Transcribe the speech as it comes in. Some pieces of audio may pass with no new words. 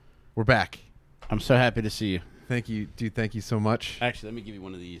We're back. I'm so happy to see you. Thank you, dude. Thank you so much. Actually, let me give you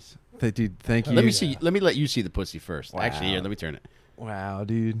one of these. Dude, thank you. Let me see. Let me let you see the pussy first. Wow. Actually, here, let me turn it. Wow,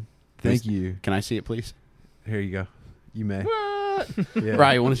 dude. Thank you. Can I see it, please? Here you go. You may. What? Yeah.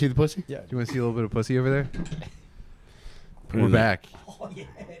 Right, you want to see the pussy? Yeah. Do you want to see a little bit of pussy over there? Put it We're in there. back. Oh, yeah,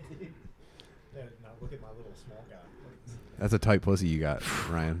 dude. Now look at my little small guy. That's a tight pussy you got,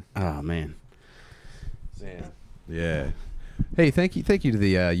 Ryan. Oh man. Yeah. Hey, thank you to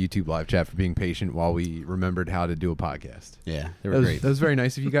the YouTube live chat for being patient while we remembered how to do a podcast. Yeah, they That were was, great. that was very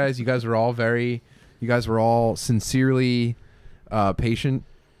nice of you guys. You guys were all sincerely patient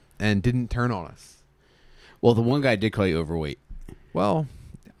and didn't turn on us. Well, the one guy did call you overweight. Well,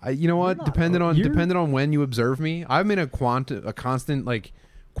 you know what? You're not- Depending on when you observe me, I'm in a constant like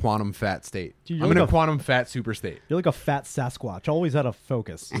quantum fat state. Dude, you're I'm in like a quantum fat super state. You're like a fat Sasquatch, always out of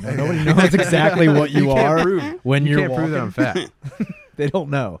focus. You know, nobody knows exactly what you can't are prove- when You you're can't prove that I'm walking. fat. They don't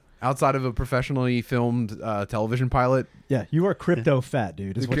know. Outside of a professionally filmed television pilot, Yeah, you are crypto fat,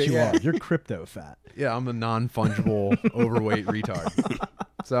 dude. Is what you Yeah. are. You're crypto fat. yeah, I'm a non-fungible overweight retard.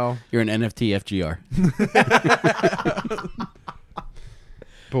 So, You're an NFT FGR.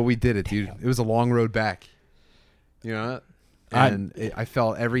 but we did it, dude. It was a long road back. You know, and I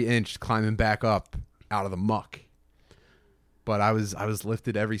felt every inch climbing back up out of the muck. But I was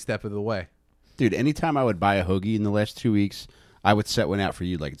lifted every step of the way. Dude, anytime I would buy a hoagie in the last 2 weeks, I would set one out for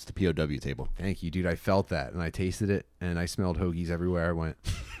you like it's the POW table. Thank you, dude. I felt that, and I tasted it, and I smelled hoagies everywhere I went.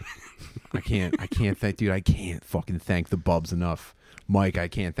 I can't fucking thank the Bubs enough. Mike, I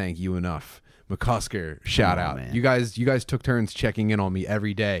can't thank you enough. McCusker, shout Come on, out. man. You guys took turns checking in on me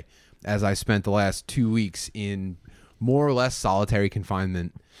every day as I spent the last 2 weeks in more or less solitary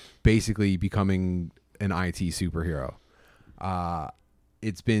confinement, basically becoming an IT superhero.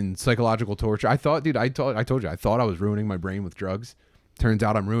 It's been psychological torture. I told you, I thought I was ruining my brain with drugs. Turns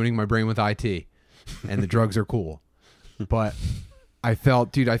out I'm ruining my brain with IT, and the drugs are cool. But I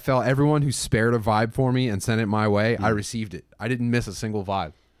felt everyone who spared a vibe for me and sent it my way, I received it. I didn't miss a single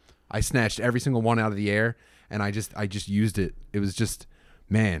vibe. I snatched every single one out of the air, and I just used it. It was just,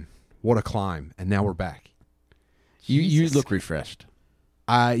 man, what a climb. And now we're back. You look refreshed.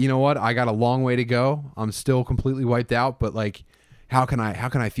 You know what? I got a long way to go. I'm still completely wiped out, but like, how can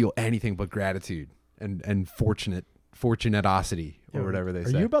I feel anything but gratitude and fortunatosity or whatever they Are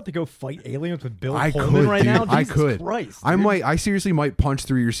say? you about to go fight aliens with Bill I Pullman could, right dude. now? I Jesus could. Christ, I seriously might punch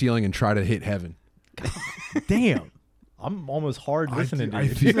through your ceiling and try to hit heaven. Damn. I'm almost hard listening to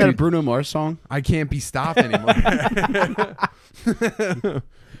you. Isn't that a Bruno Mars song? I can't be stopped anymore.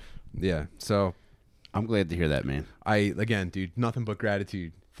 Yeah. So I'm glad to hear that, man. again, dude, nothing but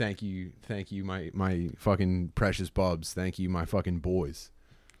gratitude. Thank you, my fucking precious Bubs. Thank you, my fucking boys.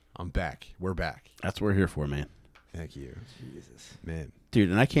 I'm back. We're back. That's what we're here for, man. Thank you, Jesus. man. Dude,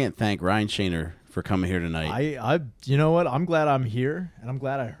 and I can't thank Ryan Shaner for coming here tonight. You know what? I'm glad I'm here, and I'm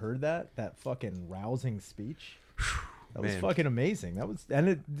glad I heard that fucking rousing speech. That was Man. fucking amazing. That was, and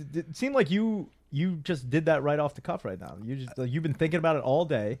it seemed like you just did that right off the cuff right now. You've been thinking about it all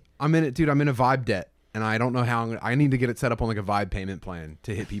day. I'm in it, dude. I'm in a vibe debt, and I don't know how. I need to get it set up on like a vibe payment plan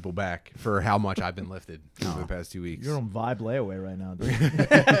to hit people back for how much I've been lifted over the past 2 weeks. You're on vibe layaway right now, dude.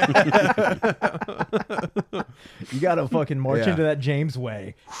 You gotta fucking march Yeah. into that James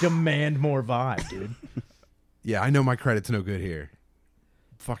way. Demand more vibe, dude. Yeah, I know my credit's no good here.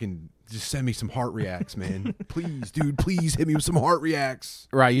 Fucking just send me some heart reacts, man. Please, dude. Please hit me with some heart reacts.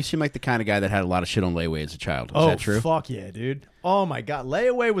 Right, you seem like the kind of guy that had a lot of shit on layaway as a child. Is that true? Fuck yeah, dude. Oh my god,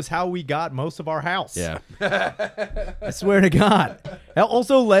 layaway was how we got most of our house. Yeah. I swear to God.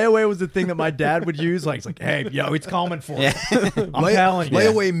 Also, layaway was the thing that my dad would use. Like, it's like, hey, yo, it's coming for you. I'm telling you.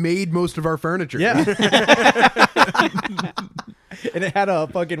 Layaway made most of our furniture. Yeah. And it had a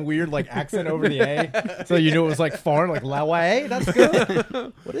fucking weird like accent over the A, so you knew it was like foreign, like layaway. That's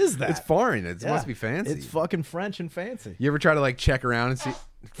good. What is that? It's foreign. It Yeah. must be fancy. It's fucking French and fancy. You ever try to like check around and see?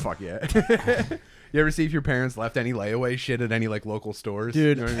 Fuck yeah. You ever see if your parents left any layaway shit at any like local stores?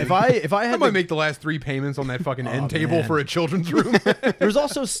 Dude, You know what I mean? if I I had might to, make the last 3 payments on that fucking end table man. for a children's room. there's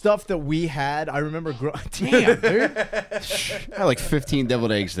also stuff that we had. I remember. Damn, dude. I had like 15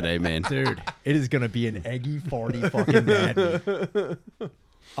 deviled eggs today, man. Dude, it is gonna be an eggy, farty fucking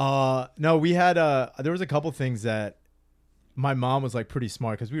daddy. No, we had there was a couple things that my mom was like pretty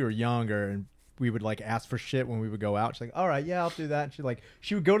smart because we were younger and we would like ask for shit when we would go out. She's like, all right, yeah, I'll do that. And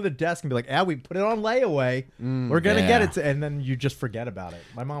she would go to the desk and be like, yeah, we put it on layaway. We're gonna get it, and then you just forget about it.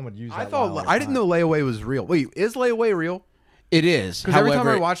 My mom would use. I that line all thought the I didn't time. know layaway was real. Wait, is layaway real? It is. Because every time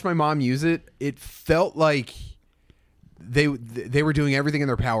However, I watched my mom use it, it felt like they were doing everything in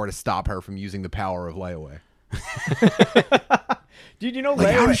their power to stop her from using the power of layaway. Dude, you know Like,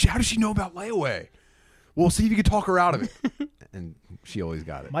 layaway. how does she know about layaway? Well, see if you can talk her out of it. And she always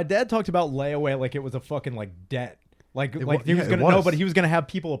got it. My dad talked about layaway like it was a fucking like debt. Like he was yeah, it gonna was. know, but he was gonna have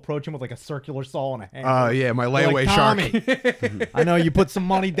people approach him with like a circular saw and a hammer. Yeah, my They're layaway like, shark. Tommy, I know you put some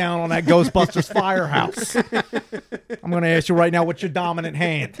money down on that Ghostbusters firehouse. I'm gonna ask you right now, what's your dominant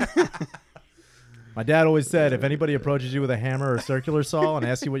hand? My dad always said, if anybody approaches you with a hammer or a circular saw and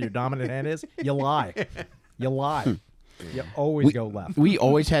asks you what your dominant hand is, you lie. You lie. You always go left. We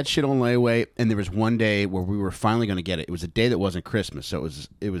always had shit on layaway, and there was one day where we were finally going to get it. It was a day that wasn't Christmas, so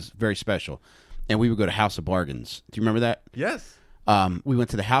it was very special. And we would go to House of Bargains. Do you remember that? Yes. We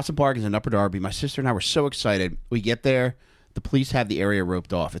went to the House of Bargains in Upper Darby. My sister and I were so excited. We get there. The police have the area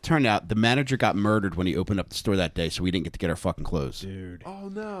roped off. It turned out the manager got murdered when he opened up the store that day, so we didn't get to get our fucking clothes. Dude. Oh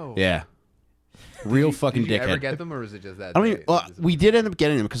no. Yeah. Real fucking Did you dickhead. ever get them, or was it just that? I don't day? even, well, we did end up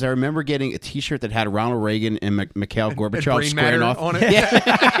getting them because I remember getting a T-shirt that had Ronald Reagan and Mikhail Gorbachev brain squaring matter off on it.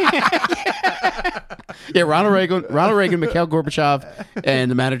 Yeah, Ronald Reagan, Mikhail Gorbachev, and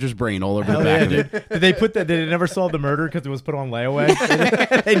the manager's brain all over the Hell back yeah, of it. dude. Did they put that? Did it never solve the murder because it was put on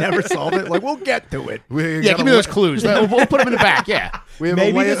layaway? They never solved it. Like, we'll get to it. Yeah, give me those clues. We'll put them in the back. Yeah. We have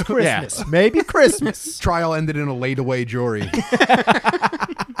Maybe a this Christmas. Maybe Christmas. trial ended in a laid away jury.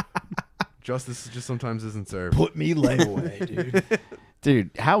 Justice just sometimes isn't served. Put me layaway, dude.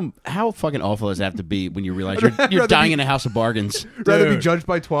 Dude, how fucking awful does it have to be when you realize I'd you're rather dying be- in a house of bargains? Rather be Dude. judged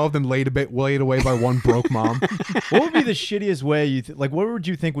by 12 than laid away by one broke mom. What would be the shittiest way you like? What would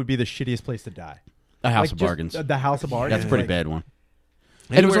you think would be the shittiest place to die? A house Like, of just, bargains. the House of Bargains. That's a pretty Like, bad one.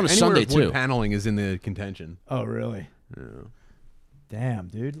 And it was on a Anywhere Sunday, with wood too. paneling is in the contention. Oh, really? Damn,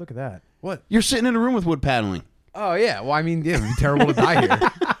 dude, look at that. What? You're sitting in a room with wood paneling. Oh yeah. Well, I mean, yeah, it'd be terrible to die here.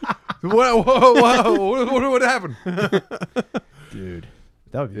 Whoa! What happened? Dude,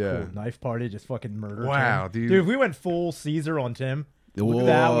 that would be Yeah. cool. Knife party, just fucking murder. Wow, Tim. dude. If we went full Caesar on Tim, that would be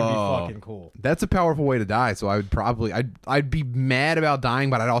Whoa. fucking cool. That's a powerful way to die. So I would probably, I'd be mad about dying,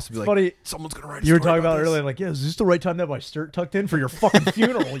 but I'd also be like, Funny, someone's gonna write. A you were story talking about this. earlier, like, yeah, is this the right time to have my shirt tucked in for your fucking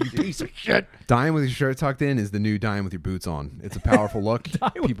funeral, you piece of shit? Dying with your shirt tucked in is the new dying with your boots on. It's a powerful look.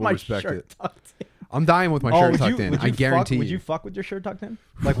 Die with People my respect shirt it. tucked in. I'm dying with my Oh, shirt would tucked you- in. would I you guarantee fuck, Would you fuck with your shirt tucked in?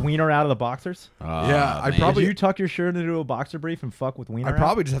 Like wiener out of the boxers? Yeah, I man. probably- Would you tuck your shirt into a boxer brief and fuck with wiener I out?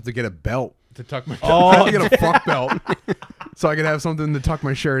 probably just have to get a belt to tuck my. Oh, I have to get a fuck belt so I can have something to tuck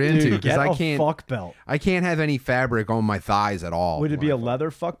my shirt into Dude, because get I a can't. fuck belt. I can't have any fabric on my thighs at all. Would it be when a I fuck.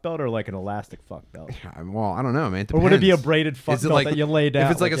 leather fuck belt or like an elastic fuck belt? Well, I don't know, man. Or would it be a Depends. braided fuck Is it belt like that you lay down?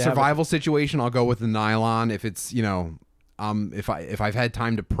 If it's like a you have it- survival situation, I'll go with the nylon. If it's if I've had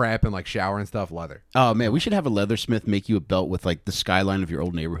time to prep and like shower and stuff, leather. Oh, man, we should have a leathersmith make you a belt with, like, the skyline of your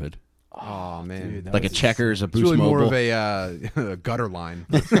old neighborhood. Oh man, dude, that Like a was- Checkers, a it's Boost really Mobile. more of a gutter line.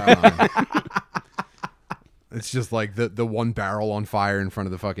 Skyline. It's just like the one barrel on fire in front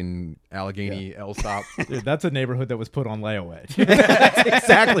of the fucking Allegheny L stop. Dude, that's a neighborhood that was put on layaway. That's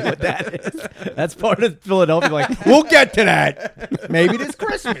exactly what that is. That's part of Philadelphia. Like, we'll get to that. Maybe this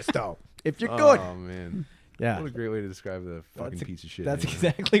Christmas, though, if you're good. Oh man, Yeah. what a great way to describe the fucking That's- piece of shit. That's neighborhood.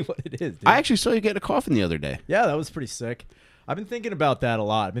 exactly what it is, dude. I actually saw you get a coffin the other day. Yeah, that was pretty sick. I've been thinking about that a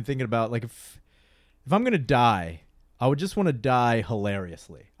lot. I've been thinking about, like, if I'm going to die, I would just want to die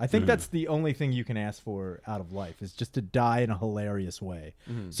hilariously. I think that's the only thing you can ask for out of life is just to die in a hilarious way.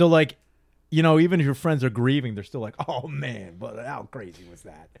 So, like, you know, even if your friends are grieving, they're still like, oh, man, but how crazy was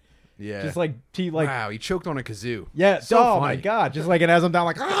that? Yeah. Just like, wow, he choked on a kazoo. yeah, So oh, my funny. God. Just like, and as I'm down,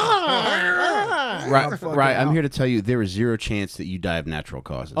 like, Right, I'm here to tell you there is zero chance that you die of natural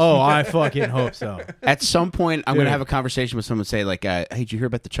causes. Oh, I fucking hope so. At some point, I'm going Dude. to have a conversation with someone and say, like, hey, did you hear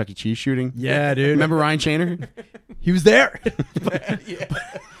about the Chuck E. Cheese shooting? Yeah, dude. Remember Ryan Shaner? He was there.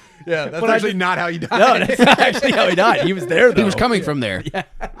 Yeah, that's But I actually just- not how you died. No, that's not actually how he died. He was there, though. He was coming from there. Dude,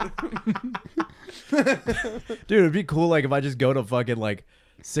 it'd be cool, like, if I just go to fucking, like,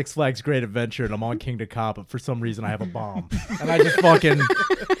 Six Flags Great Adventure and I'm on King to Cop, but for some reason I have a bomb. And I just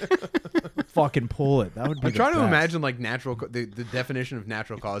fucking pull it. That would be I'm the trying to best. imagine like the definition of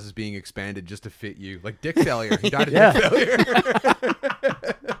natural causes being expanded just to fit you. Like dick failure. He died of Yeah. dick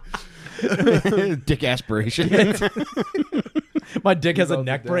failure. Dick aspiration. My dick has a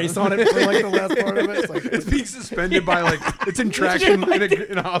neck brace on it for, like, the last part of it. It's like, It's being suspended by like it's in traction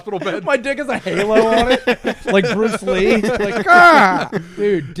in a hospital bed. my dick has a halo on it. Like Bruce Lee. Like, ah!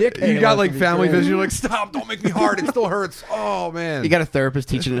 Dude, dick You halo got like would be family great. vision. You're like, stop! Don't make me hard. It still hurts. Oh man. You got a therapist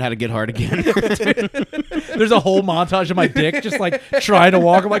teaching it how to get hard again. There's a whole montage of my dick just, like, trying to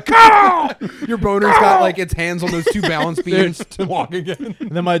walk. I'm like, ah! Your boner's got like its hands on those two balance beams to walk again.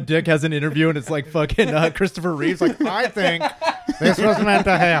 And then my dick has an interview, and it's like fucking Christopher Reeves. Like, I think this was meant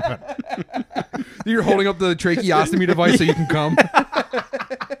to happen. You're holding up the tracheostomy device so you can come.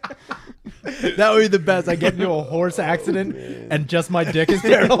 That would be the best. I get into a horse accident and just my dick is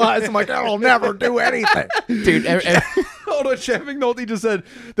paralyzed. I'm like, I'll never do anything. Dude. Hold on, Chef McNulty just said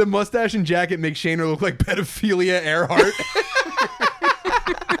the mustache and jacket make Shaner look like pedophilia Earhart.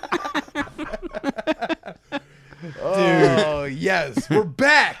 Oh, yes. We're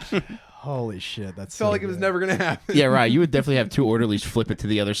back. Holy shit. That's Felt so like it was good. never going to happen. Yeah, right. You would definitely have two orderlies flip it to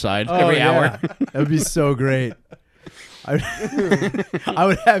the other side Oh, every yeah. hour. That would be so great. I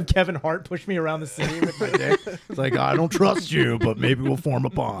would have Kevin Hart push me around the city with my dick. It's like, I don't trust you, but maybe we'll form a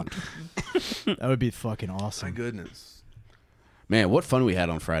bond. That would be fucking My awesome. goodness. Man, what fun we had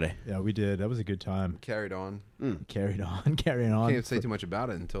on Friday. Yeah, we did. That was a good time. Carried on. Carried on, carrying on. Can't say too much about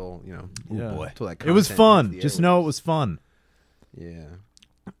it until, you know, Yeah. until that It was content fun. hits the Just airwaves. know it was fun. Yeah.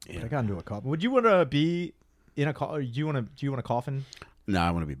 I got into a coffin. Would you want to be in a coffin? Do you want a coffin? No,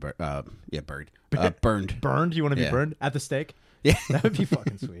 I want to be buried. Burned. Burned? You want to be Yeah. burned at the stake? Yeah. That would be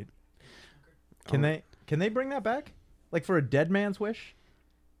fucking sweet. Can they bring that back? Like for a dead man's wish?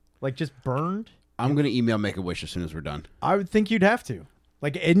 Like just burned? I'm going to email Make-A-Wish as soon as we're done. I would think you'd have to.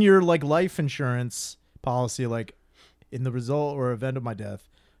 Like in your like life insurance policy, like in the result or event of my death,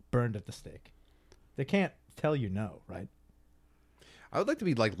 burned at the stake. They can't tell you no, right? I would like to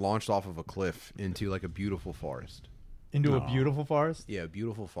be like launched off of a cliff into like a beautiful forest. Into a beautiful forest. Yeah, a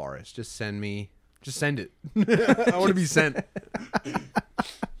beautiful forest. Just send it. I want to be sent.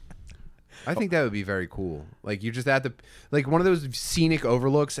 I think that would be very cool. Like you're just at the like one of those scenic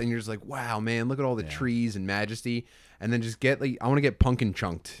overlooks, and you're just like, wow, man, look at all the trees and majesty, and then just get like I want to get pumpkin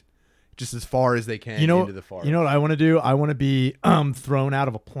chunked, just as far as they can into the forest. You know what I want to do? I want to be thrown out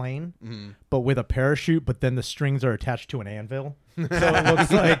of a plane, but with a parachute. But then the strings are attached to an anvil, so it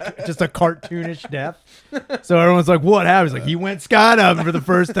looks like just a cartoonish death. So everyone's like, "What happened?" He's like, he went skydiving for the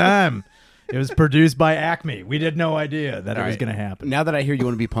first time. It was produced by Acme. We had no idea that it was right. going to happen. Now that I hear you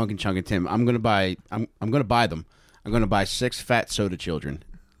want to be Pumpkin Chunkin' Tim, I'm going to buy them. I'm going to buy 6 fat soda children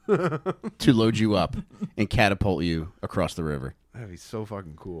to load you up and catapult you across the river. That'd be so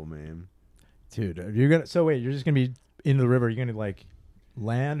fucking cool, man. Dude, you're gonna. So wait, you're just gonna be in the river. You're gonna like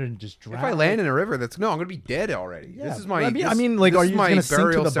land and just drown. If I land in a river, I'm gonna be dead already. Yeah, This is my. I mean, like, this are is you my gonna sink to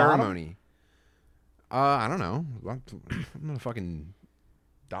burial the bottom? ceremony? I don't know. I'm not a fucking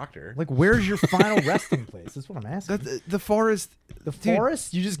doctor. Like, where's your final resting place? That's what I'm asking. The forest. The dude,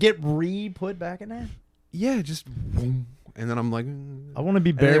 forest? You just get put back in there? Yeah, just boom. And then I'm like, I want to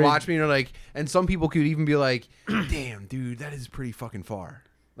be and buried. they watch me and they're like, and some people could even be like, damn, dude, that is pretty fucking far.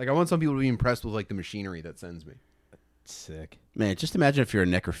 Like, I want some people to be impressed with like the machinery that sends me. Sick. Man, just imagine if you're a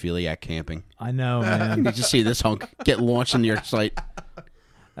necrophiliac camping. I know, man. You just see this hunk get launched into your sight.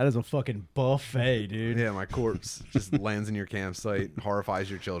 That is a fucking buffet, dude. Yeah, my corpse just lands in your campsite, horrifies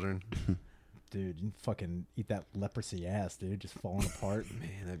your children. Dude, you fucking eat that leprosy ass, dude. Just falling apart. Man,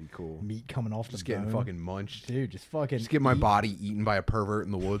 that'd be cool. Meat coming off Just the getting bone. fucking munched. Dude, just fucking Just get my eat. body eaten by a pervert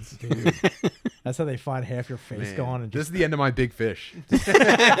in the woods. Dude, that's how they find half your face Man, gone and this just is the end of my big fish.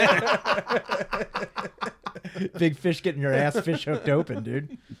 big fish getting your ass fish hooked open,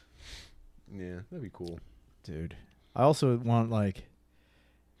 dude. Yeah, that'd be cool. Dude, I also want like,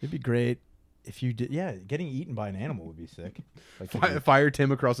 it'd be great if you did. Yeah, getting eaten by an animal would be sick. Like, Fire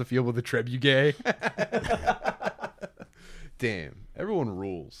Tim across the field with a trebuchet. Damn, everyone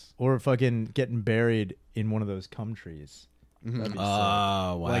rules. or fucking getting buried in one of those cum trees. That'd be sick.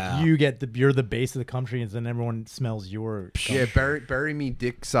 Oh, wow. Like you're the base of the cum tree, and then everyone smells your. Cum. Yeah, bury me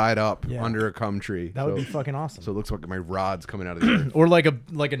dick side up Yeah. under a cum tree. That would be fucking awesome. So it looks like my rod's coming out of the earth. Or like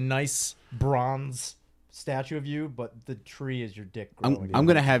a nice bronze statue of you, but the tree is your dick growing. I'm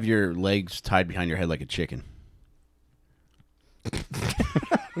going to have your legs tied behind your head like a chicken. I'm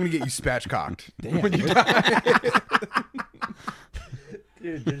gonna get you spatchcocked. Damn, when you dude. die.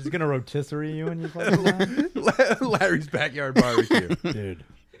 Dude, they're just gonna rotisserie you and you fucking die? Larry's backyard barbecue. Dude.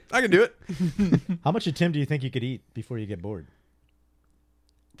 I can do it. How much of Tim do you think you could eat before you get bored?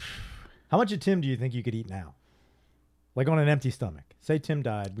 How much of Tim do you think you could eat now? Like on an empty stomach. Say Tim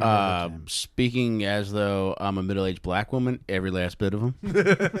died. we know Tim. Speaking as though I'm a middle-aged black woman, every last bit of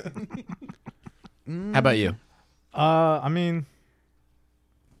them. How about you? I mean,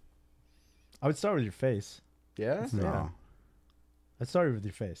 I would start with your face. Yeah. Yeah. I'd start with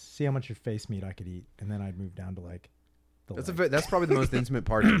your face. See how much your face meat I could eat, and then I'd move down to like the leg. That's probably the most intimate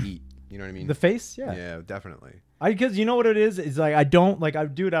part to eat. You know what I mean? The face, yeah. Yeah, definitely. Because you know what it is? It's like I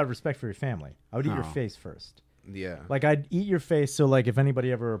would do it out of respect for your family. I would eat your Oh. face first. Yeah. Like I'd eat your face, so like if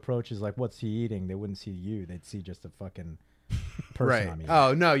anybody ever approaches, like, what's he eating? They wouldn't see you. They'd see just a fucking person. Right. I mean.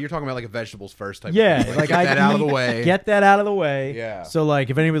 Oh no, you're talking about like a vegetables first type. Yeah, of thing. like get I that out of the need- way. Get that out of the way. Yeah. So like,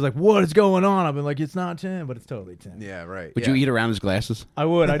 if anybody's like, "What is going on?" I've been like, "It's not Tim, but it's totally Tim." Yeah, right. Would yeah. you eat around his glasses? I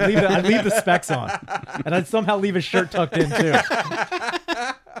would. I'd leave the specs on, and I'd somehow leave his shirt tucked in too.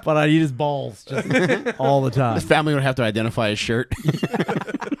 But I'd eat his balls just all the time. His family would have to identify his shirt.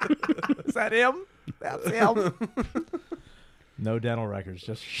 Is that him? That's him. No dental records.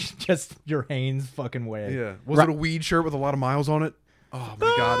 Just your Hanes fucking way. Yeah. Was it a weed shirt with a lot of miles on it? Oh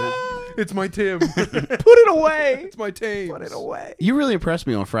my god! It's my Tim. Put it away. It's my Tim. Put it away. You really impressed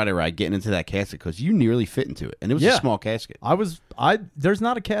me on Friday ride getting into that casket because you nearly fit into it, and it was Yeah. a small casket. There's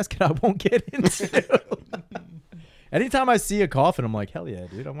not a casket I won't get into. Anytime I see a coffin, I'm like, hell yeah,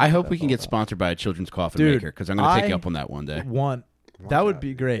 dude. I hope we can get sponsored by a children's coffin Dude, maker because I'm going to take you I up on that one day. That would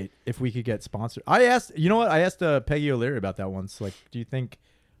be great if we could get sponsored. I asked, you know what? I asked Peggy O'Leary about that once. Like, do you think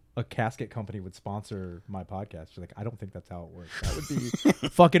a casket company would sponsor my podcast? She's like, I don't think that's how it works. That would be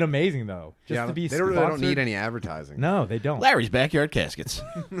fucking amazing, though. Just to be they don't sponsored. need any advertising. No, they don't. Larry's backyard caskets.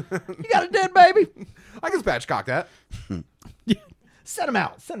 You got a dead baby. I can spatchcock that. Send them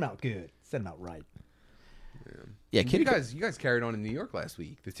out. Send them out good. Send them out right. Yeah, You guys carried on in New York last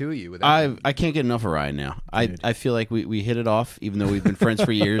week, the two of you. With I can't get enough of Ryan now. I feel like we hit it off, even though we've been friends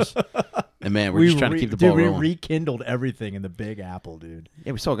for years. And man, we're just trying to keep the ball rolling. We rekindled everything in the Big Apple, dude.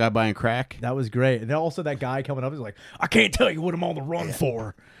 Yeah, we saw a guy buying crack. That was great. And then also that guy coming up is like, I can't tell you what I'm on the run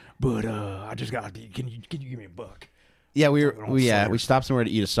for, but I just got to be. Can you give me a buck? Yeah, we stopped somewhere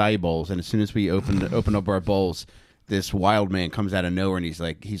to eat acai bowls, and as soon as we opened up our bowls, this wild man comes out of nowhere, and he's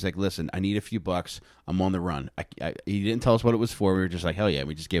like, listen, I need a few bucks. I'm on the run. He didn't tell us what it was for. We were just like, hell yeah,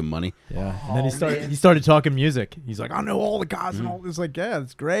 we just gave him money. Yeah. And then he started talking music. He's like, I know all the guys and all this. Like, yeah,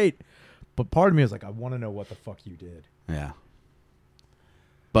 it's great. But part of me was like, I want to know what the fuck you did. Yeah.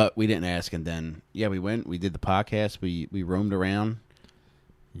 But we didn't ask, and then we went. We did the podcast. We roamed around.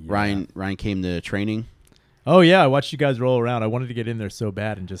 Yeah. Ryan came to training. Oh yeah, I watched you guys roll around. I wanted to get in there so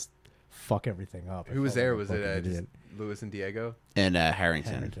bad and just fuck everything up. Who was there? Was it fucking just idiot. Lewis and Diego And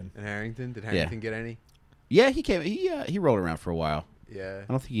Harrington. Harrington? and Harrington? Did Harrington get any? Yeah, he came. He rolled around for a while. Yeah.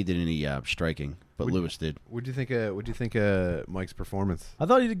 I don't think he did any striking, but Lewis did. What'd you think of Mike's performance? I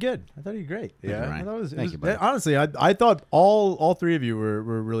thought he did good. I thought he did great. Yeah? Ryan. I thought Thank you, buddy. honestly, I thought all three of you were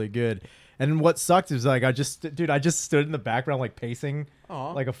really good. And what sucked is like I just stood in the background like pacing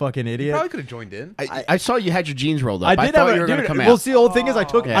Aw. like a fucking You idiot. probably could have joined in. I saw you had your jeans rolled up. I did thought have you were going to come out. Well, see, the old thing is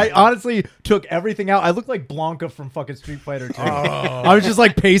Yeah. I honestly took everything out. I looked like Blanca from fucking Street Fighter 2. I was just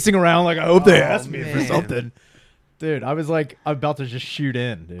like pacing around like I hope they ask me for man. something. Dude, I was like I'm about to just shoot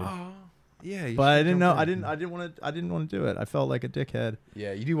in, dude. Yeah, you But I should didn't jump know. in. I didn't want to do it. I felt like a dickhead.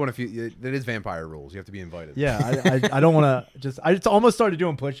 Yeah, you do want to. That is vampire rules. You have to be invited. Yeah, I don't want to just. I just almost started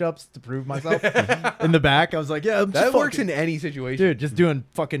doing push-ups to prove myself in the back. I was like, yeah, I'm that just works fucking- in any situation. dude. Just doing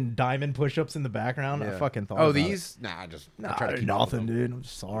fucking diamond push-ups in the background. I Yeah. fucking thought. Oh, about these? Nah, I Nah, try to keep up with nothing, them. dude. I'm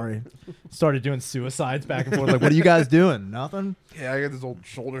sorry. Started doing suicides back and forth. Like, what are you guys doing? Nothing. Yeah, I got this old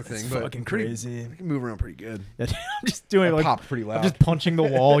shoulder thing. It's but fucking pretty- crazy. I can move around pretty good. Yeah, dude, I'm just doing I like popped pretty loud. I'm just punching the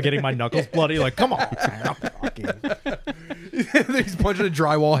wall, getting my knuckles bloody. Like, come on, man. I'm fucking- He's punching a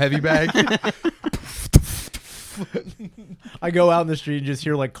drywall heavy bag. I go out in the street and just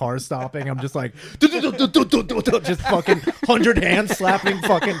hear like cars stopping. I'm just like, just fucking 100 hands slapping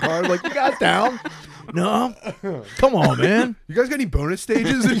fucking cars. Like, you guys down? No, come on, man. You guys got any bonus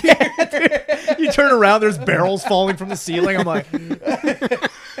stages? You turn around, there's barrels falling from the ceiling. I'm like,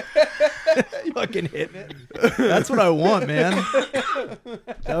 fucking hitting it. That's what I want, man.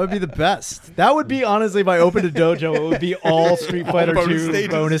 That would be the best. That would be, honestly, if I opened a dojo, it would be all Street Fighter bonus 2 stages.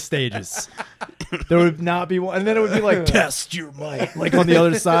 bonus stages. There would not be one. And then it would be like, test your might. Like on the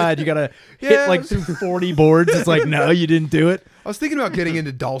other side, you got to hit Yeah. like through 40 boards. It's like, no, you didn't do it. I was thinking about getting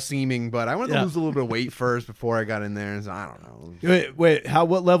into Dalsiming, but I wanted to Yeah. lose a little bit of weight first before I got in there. So I don't know. Wait,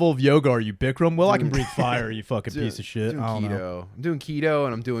 what level of yoga are you, Bikram? Well, I can breathe fire, you fucking piece of shit. Doing I don't keto. know. I'm doing keto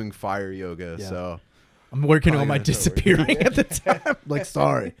and I'm doing fire yoga. Yeah. So I'm working Probably on my gonna start disappearing at the time. Like,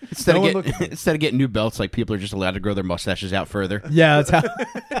 sorry. Instead, No of one get, look- instead of getting new belts, like people are just allowed to grow their mustaches out further. Yeah, that's how.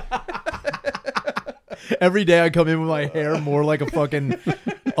 Every day I come in with my hair more like a fucking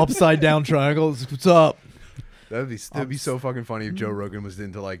upside down triangle. What's up? that'd be so fucking funny if Joe Rogan was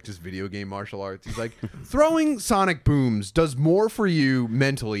into like just video game martial arts. He's like, throwing sonic booms does more for you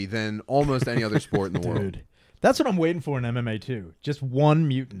mentally than almost any other sport in the world. Dude, that's what I'm waiting for in MMA too. Just one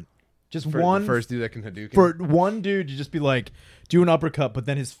mutant. Just For one the first dude that can Hadouken. for one dude to just be like, do an uppercut, but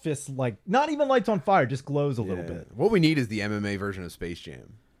then his fist like not even lights on fire, just glows a little Yeah. bit. What we need is the MMA version of Space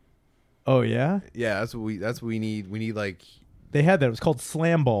Jam. Oh yeah? Yeah, that's what we need. We need like They had that. It was called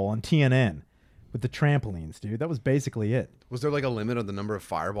Slam Ball on TNN. with the trampolines, dude. That was basically it. Was there like a limit on the number of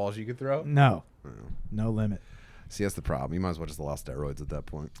fireballs you could throw? No, no limit, See, that's the problem. You might as well just allow steroids at that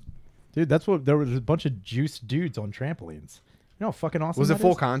point. dude. That's what there was a bunch of juiced dudes on trampolines. You know how fucking awesome Was it that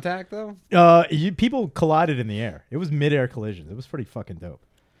full is? contact though? People collided in the air. It was mid-air collisions. It was pretty fucking dope.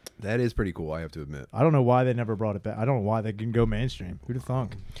 That is pretty cool. I have to admit. I don't know why they never brought it back. I don't know why they didn't go mainstream. Who'd have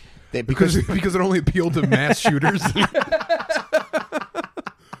thunk? Because it only appealed to mass shooters.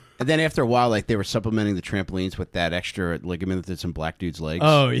 And then after a while, like they were supplementing the trampolines with that extra ligament that's in black dude's legs.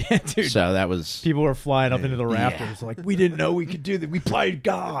 Oh yeah, dude. So that was People were flying up into the Yeah. rafters like, we didn't know we could do that. We played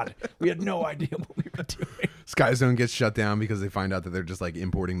God. We had no idea what we were doing. Sky Zone gets shut down because they find out that they're just like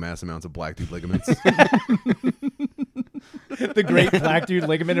importing mass amounts of black dude ligaments. The great black dude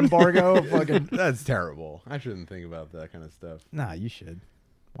ligament embargo. Fucking. That's terrible. I shouldn't think about that kind of stuff. Nah, you should.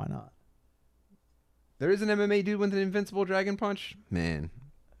 Why not? There is an MMA dude with an invincible dragon punch. Man,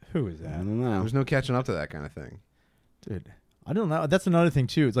 Who is I that? don't know. there's no catching up to that kind of thing. Dude, I don't know. That's another thing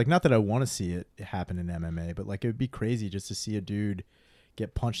too. It's like not that I want to see it happen in MMA, but like it would be crazy just to see a dude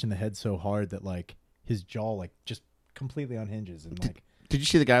get punched in the head so hard that like his jaw like just completely unhinges and like Did you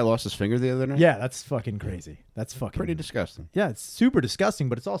see the guy who lost his finger the other night? yeah, that's fucking crazy. That's fucking Pretty disgusting. yeah. It's super disgusting,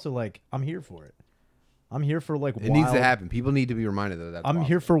 but it's also like I'm here for it. I'm here for like It wild, needs to happen. People need to be reminded that that's I'm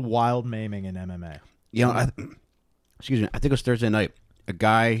here possible. for wild maiming in MMA. You know, excuse me. I think it was Thursday night. A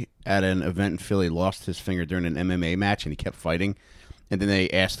guy at an event in Philly lost his finger during an MMA match, and he kept fighting. And then they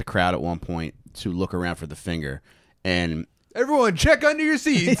asked the crowd at one point to look around for the finger. And Everyone, check under your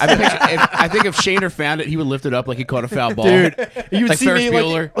seats. I think if Shaner found it, he would lift it up like he caught a foul ball. Dude, you would Like see Ferris me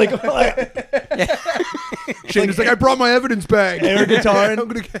Bueller. like Shane's like, I brought my evidence bag. air guitar.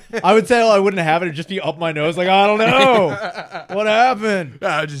 I would say I wouldn't have it. It'd just be up my nose. Like I don't know what happened.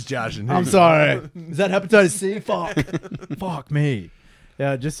 Ah, just joshing. I'm sorry. Is that hepatitis C? Fuck. Fuck me.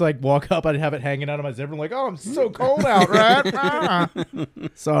 Yeah, just like walk up, I'd have it hanging out of my zipper. I'm like, oh, I'm so cold out, right? Ah.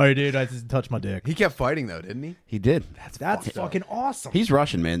 Sorry, dude. I just touched my dick. He kept fighting though, didn't he? He did. That's fucking awesome. He's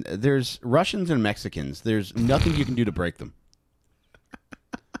Russian, man. There's Russians and Mexicans. There's nothing you can do to break them.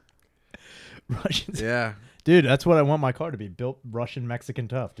 Russians. Yeah. Dude, that's what I want my car to be. Built Russian, Mexican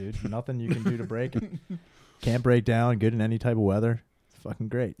tough, dude. Nothing you can do to break it. Can't break down. Good in any type of weather. It's fucking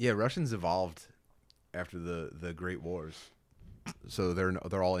great. Yeah, Russians evolved after the Great Wars, so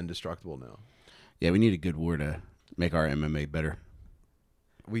they're all indestructible now. Yeah, we need a good war to make our MMA better.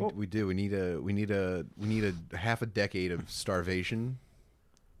 We do. We need a half a decade of starvation,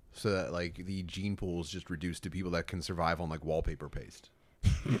 so that like the gene pool is just reduced to people that can survive on like wallpaper paste.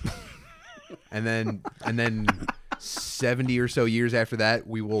 and then 70 or so years after that,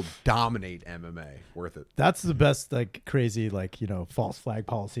 we will dominate MMA. Worth it. That's the best, like, crazy, like, you know, false flag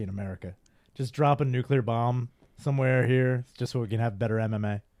policy in America. Just drop a nuclear bomb somewhere here just so we can have better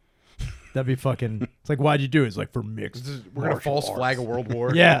MMA. That'd be fucking... It's like, why'd you do it? It's like, for mixed We're gonna martial false arts. flag a world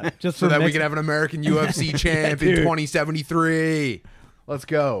war. Yeah, just so for that we mixed- can have an American UFC champ in dude. 2073. Let's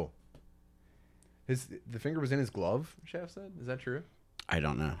go. The finger was in his glove, Chef said. Is that true? I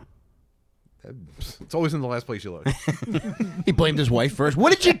don't know. It's always in the last place you look. He blamed his wife first.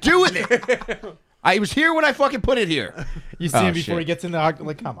 What did you do with it? I was here when I fucking put it here. You see Oh, him before shit. he gets in the octagon.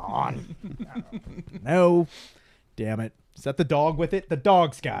 Like, come on. No. Damn it. Is that the dog with it? The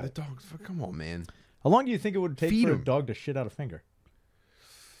dog's got it. Dogs, come on, man. How long do you think it would take Feed for a him. dog to shit out a finger?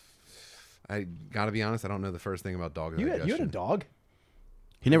 I gotta be honest. I don't know the first thing about dog You had a digestion. dog?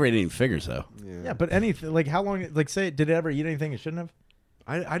 He never ate any fingers, though. Yeah, but anything, like, how long, like, say, did it ever eat anything it shouldn't have?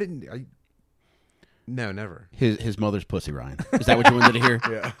 I didn't. No, never. His mother's pussy, Ryan. Is that what you wanted to hear?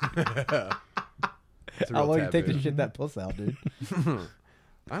 Yeah. It's a How real long did it take taboo. to shit that puss out, dude?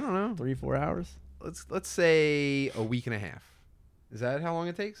 I don't know. 3-4 hours? Let's say a week and a half. Is that how long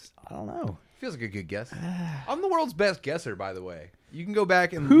it takes? I don't know. Feels like a good guess. I'm the world's best guesser, by the way. You can go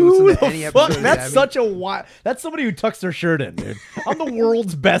back and Who listen to any the fuck? episode. That's such a wild. That's somebody who tucks their shirt in, dude. I'm the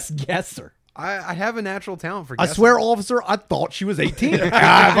world's best guesser. I have a natural talent for I guessing. swear, officer, I thought she was 18.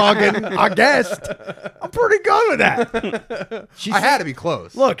 I guessed. I'm pretty good with that. I had to be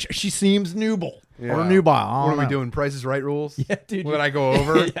close. Look, she seems nubile. Yeah. Or nubile. I What don't are we know. doing? Price is Right rules? Yeah, dude. What did I go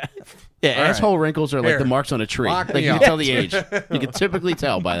over? Yeah, All asshole right. wrinkles are like Here. the marks on a tree. Lock Like me you can up. tell the age. You can typically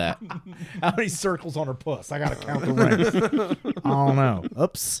tell by that. How many circles on her puss? I got to count the rings. I don't know.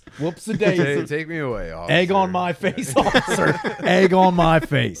 Oops. Whoops a daisy. Take me away, officer. Egg on my face, officer. Egg on my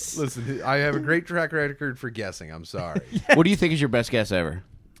face. Listen, I have a great track record for guessing. I'm sorry. What do you think is your best guess ever?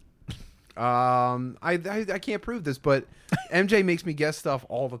 I can't prove this, but MJ makes me guess stuff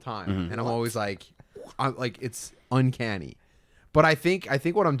all the time, Mm-hmm. and I'm always like, it's uncanny. But I think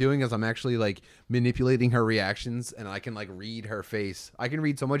what I'm doing is I'm actually like manipulating her reactions, and I can like read her face. I can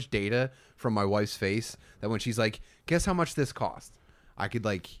read so much data from my wife's face that when she's like, "Guess how much this cost?" I could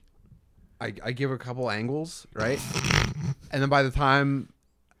like, I give her a couple angles, right? And then by the time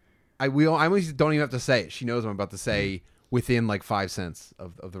I almost don't even have to say it. She knows I'm about to say within like 5 cents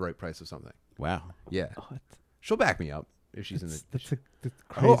of the right price of something. Wow. Yeah, What? she'll back me up if she's in the. That's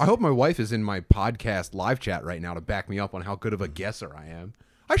I hope my wife is in my podcast live chat right now to back me up on how good of a guesser I am.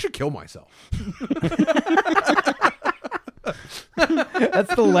 I should kill myself.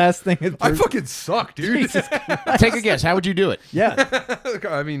 That's the last thing. I fucking suck, dude. Take a guess. How would you do it? Yeah.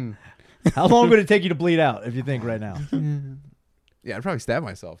 I mean, How long would it take you to bleed out if you think right now? yeah, I'd probably stab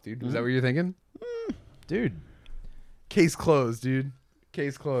myself, dude. Is that what you're thinking? Dude, Case closed, dude.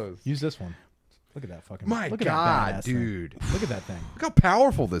 Case closed. use this one. Look at that fucking. My look at God, that badass thing. dude. Look at that thing. Look how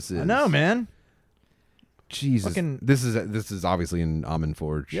powerful this is. I know, man. Jesus. Fucking- This is obviously an Almond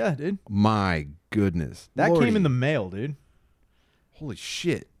Forge. Yeah, dude. My goodness. That Lordy. came in the mail, dude. Holy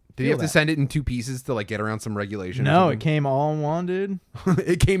shit. Did you Feel have to that. send it in 2 pieces to like get around some regulation? or No, something? it came all in one, dude.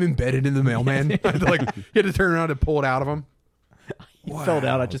 It came embedded in the mailman. I had to, like, you had to turn around and pull it out of him. He fell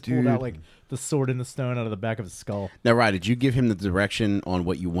out. I just pulled out dude. like the sword in the stone out of the back of his skull. Now, Ryan, did you give him the direction on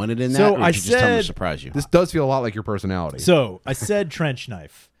what you wanted in that, So or did I you just tell him to said- surprise you? This does feel a lot like your personality. So I said trench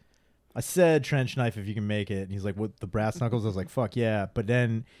knife. I said trench knife if you can make it. And he's like, what, the brass knuckles? I was like, fuck yeah. But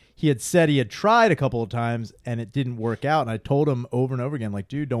then he had said he had tried a couple of times and it didn't work out. And I told him over and over again, like,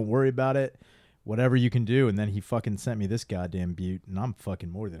 dude, don't worry about it. Whatever you can do. And then he fucking sent me this goddamn butte. And I'm fucking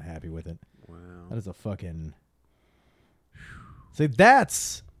more than happy with it. Wow. That is a fucking. So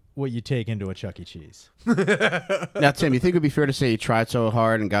that's what you take into a Chuck E. Cheese. Now, Tim, you think it would be fair to say you tried so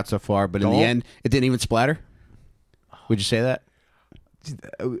hard and got so far, but in Don't. the end, it didn't even splatter? Would you say that?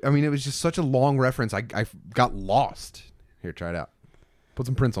 I mean, it was just such a long reference. I got lost. Here, try it out. Put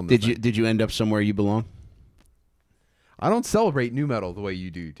some prints on this. Did you end up somewhere you belong? I don't celebrate new metal the way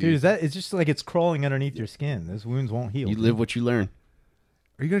you do, dude. Dude, is that? It's just like it's crawling underneath your skin. Those wounds won't heal. You live what you learn.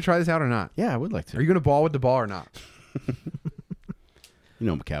 Are you gonna try this out or not? Yeah, I would like to. Are you gonna ball with the ball or not? You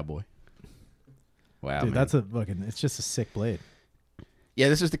know I'm a cowboy. Wow, Dude, man. that's a fucking. It's just a sick blade. Yeah,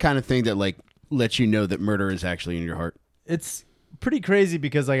 this is the kind of thing that like lets you know that murder is actually in your heart. It's pretty crazy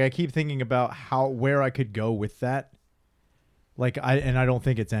because like I keep thinking about where I could go with that. Like I don't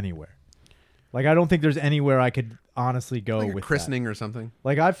think it's anywhere. Like I don't think there's anywhere I could honestly go Like a with christening or something. that.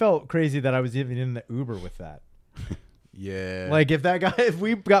 Like I felt crazy that I was even in the Uber with that. Yeah. Like if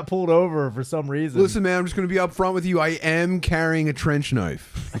we got pulled over for some reason. listen, man, I'm just gonna be upfront with you. I am carrying a trench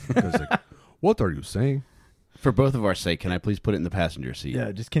knife. I was like, what are you saying? For both of our sake, can I please put it in the passenger seat?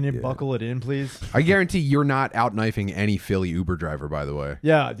 Yeah, just can you buckle it in, please? I guarantee you're not out knifing any Philly Uber driver, by the way.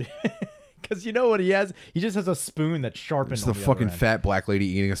 Yeah, because you know what he has? He just has a spoon that's sharpened. It's on the the fucking other end. fat black lady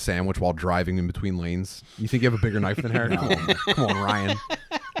eating a sandwich while driving in between lanes. You think you have a bigger knife than her? Come on, Ryan.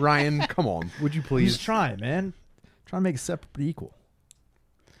 Ryan, come on. Would you He's please? trying, man. Trying to make it separate but equal.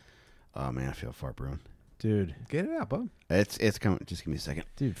 Oh man, I feel fart brewing. Dude, Get it out, bub. It's coming. Just give me a second.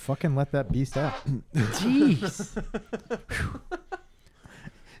 dude, fucking let that beast out. Jeez.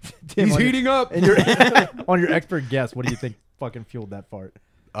 Tim, He's on your- heating up. And your on your expert guess, what do you think fucking fueled that fart?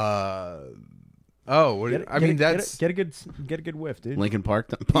 Oh, what, Get it- I get mean, it- that's get a good whiff, dude. Lincoln Park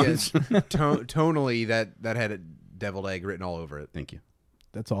yeah, puns. tonally that had a deviled egg written all over it. Thank you.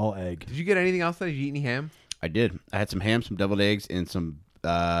 That's all egg. Did you get anything else? Did you eat any ham? I did. I had some ham, some deviled eggs, and some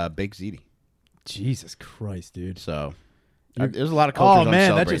baked ziti. Jesus Christ, dude. So there's a lot of cultures Oh I'm man,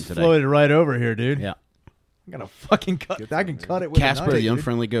 that celebrating just today. floated right over here, dude. Yeah, I'm gonna fucking cut. I can cut it with Casper a knife, the dude.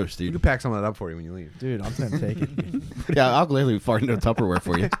 unfriendly ghost, We dude. can pack some of that up for you when you leave. Dude, I'm gonna take it. Dude. Yeah, I'll gladly fart into a Tupperware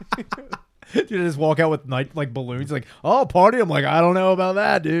for you. Dude, I just walk out with night like balloons, like, oh, party. I'm like, I don't know about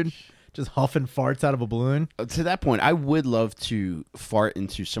that, dude. Just huffing farts out of a balloon. To that point, I would love to fart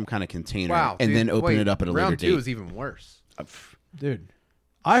into some kind of container Wow, and dude, then open wait, it up at a later round two date. is even worse. Dude,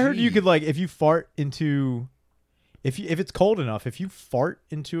 I heard you Jeez. could like if you fart into if it's cold enough, if you fart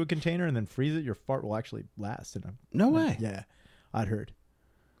into a container and then freeze it, your fart will actually last. No way. Yeah, I'd heard.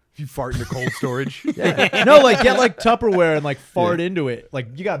 If you fart into cold storage. Yeah. No, like get like Tupperware and like fart into it.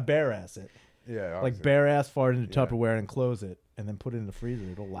 Like you got bare ass it. Yeah. Like bare ass fart into Tupperware and close it and then put it in the freezer.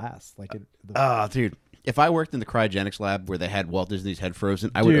 It'll last. Like it. Dude, if I worked in the cryogenics lab where they had Walt Disney's head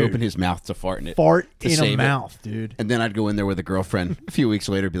frozen, I would Dude. open his mouth to fart in it. Fart to in a save it. mouth, dude. And then I'd go in there with a girlfriend a few weeks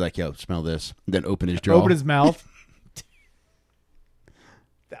later, be like, yo, smell this. And then open his jaw. Open his mouth.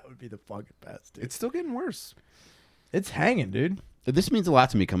 That would be the fucking best, dude. It's still getting worse. It's hanging, dude. This means a lot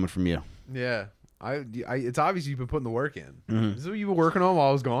to me coming from you. Yeah. It's obvious you've been putting the work in. This is what you've been working on while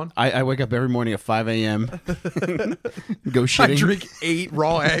I was gone. I wake up every morning at 5 a.m. Go I shitting. drink 8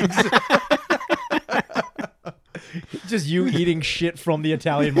 raw eggs. Just you eating shit from the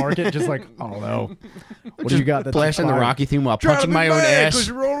Italian market, just like, I don't know. What do you got? That's Blasting the fire? Rocky theme while punching my own ass. Because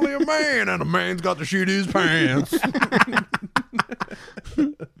you're only a man, and a man's got to shit his pants.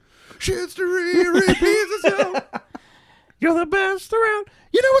 Shit's the repeats itself. You're the best around.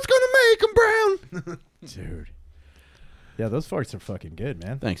 You know what's gonna make 'em brown. Dude. Yeah, those farts are fucking good,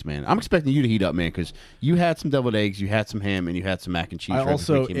 man. Thanks, man. I'm expecting you to heat up, man, because you had some deviled eggs, you had some ham, and you had some mac and cheese. I right before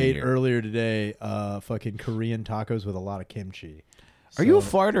also you came in ate here. earlier today fucking Korean tacos with a lot of kimchi. Are you a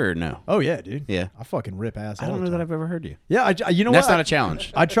So- farter or no? Oh, yeah, dude. Yeah. I fucking rip ass I all don't the know that time. I've ever heard you. Yeah, you know That's what? not a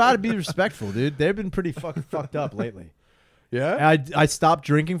challenge. I try to be respectful, dude. They've been pretty fucking fucked up lately. Yeah? And I stopped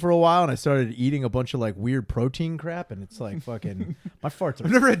drinking for a while and I started eating a bunch of like weird protein crap, and it's like fucking my farts I've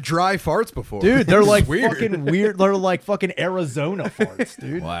are never had dry farts before. dude. They're This is like weird. fucking weird. They're like fucking Arizona farts,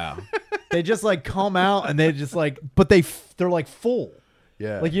 dude. Wow. They just like come out and they just like, but they're like full.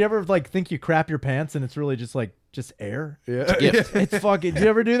 Yeah. Like you ever like think you crap your pants and it's really just like just air. yeah. gift. It's fucking. Do you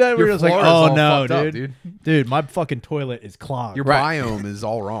ever do that? Where Your you're just like, floor is oh all no, fucked up, dude. Dude, my fucking toilet is clogged. Your Right. biome is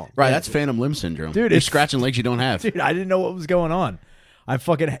all wrong. Right, that's phantom limb syndrome. Dude, You're it's- scratching legs you don't have. Dude, I didn't know what was going on. I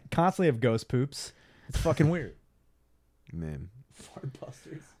fucking constantly have ghost poops. It's fucking weird. Man. Fart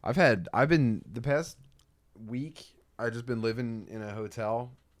busters. I've been the past week, I've just been living in a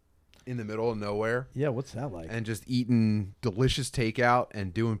hotel in the middle of nowhere Yeah, what's that like? and just eating delicious takeout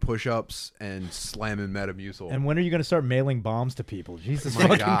and doing push-ups and slamming Metamucil. And when are you gonna start mailing bombs to people? Jesus My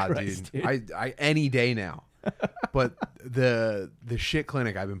fucking God, Christ, dude. I any day now. But the shit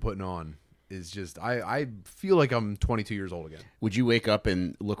clinic I've been putting on is just I feel like I'm 22 years old again. Would you wake up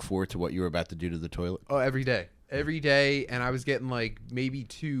and look forward to what you were about to do to the toilet? Oh, every day, and I was getting like maybe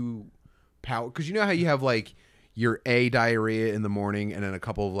 2 power, because you know how you have like your diarrhea in the morning and then a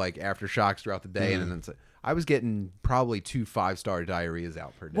couple of like aftershocks throughout the day, and then it's, I was getting probably 2 5-star diarrheas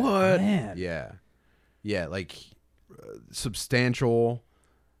out per day. Man. Yeah, like substantial,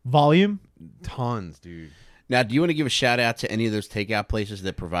 Volume? tons, dude. Now, do you want to give a shout out to any of those takeout places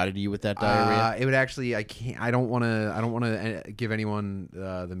that provided you with that diarrhea? It would actually. I don't want to give anyone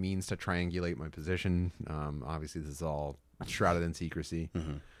the means to triangulate my position. Obviously, this is all shrouded in secrecy.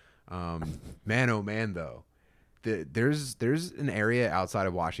 Man, oh man, though, there's an area outside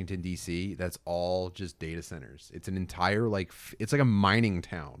of Washington D.C. that's all just data centers. It's an entire it's like a mining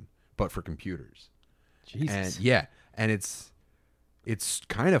town, but for computers. Jesus. And it's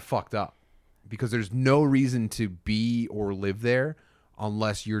kind of fucked up, because there's no reason to be or live there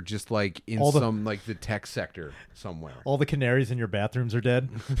unless you're just like in some like the tech sector somewhere. All the canaries in your bathrooms are dead.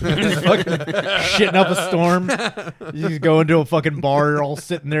 Just fucking shitting up a storm. You just go into a fucking bar, you're all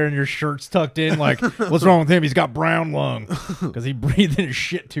sitting there and your shirt's tucked in. Like, what's wrong with him? He's got brown lung because he breathed in his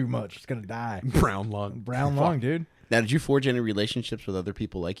shit too much. He's gonna die. Brown lung. Brown lung, dude. Now, did you forge any relationships with other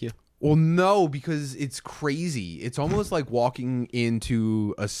people like you? Well, no, because it's crazy. It's almost like walking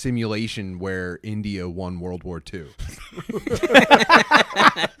into a simulation where India won World War II.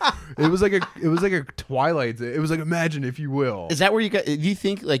 It was like a Twilight. It was like, imagine, if you will. Is that where you got? Do you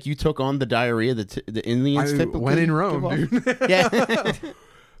think like you took on the diarrhea that the Indians I typically went in give Rome, off? dude. Yeah.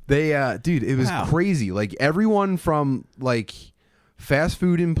 They, dude, it was Wow. crazy. Like everyone from like fast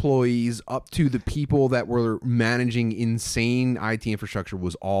food employees up to the people that were managing insane IT infrastructure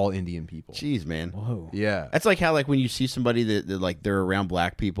was all Indian people. Jeez, man. Whoa. Yeah. That's like how like when you see somebody that like they're around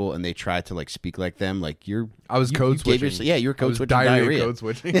black people and they try to like speak like them, like I was code you gave switching. you're I code was switching diarrhea. code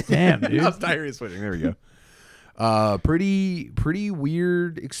switching. Damn, dude. I was diarrhea switching. There we go. Pretty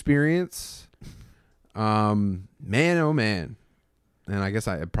weird experience. Man, oh man. And I guess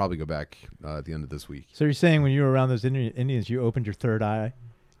I'd probably go back at the end of this week. So you're saying when you were around those Indians, you opened your third eye,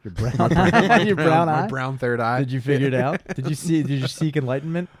 your brown My eye? brown third eye. Did you figure it out? Did you seek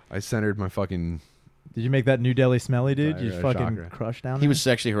enlightenment? I centered my fucking. Did you make that New Delhi smelly, dude? You Chakra. fucking crush down there? He was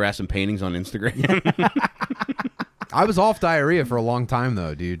sexually harassing paintings on Instagram. I was off diarrhea for a long time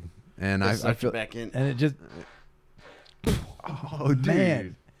though, dude. And I Sucked you feel. back in. and it just Oh, dude.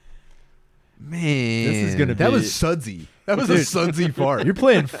 Man. Man, This is gonna that be- was sudsy. That was a Dude. sudsy fart. you're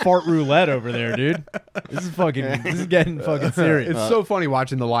playing fart roulette over there, dude. This is getting fucking serious. It's so funny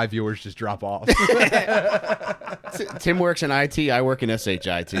watching the live viewers just drop off. Tim works in IT. I work in SHIT.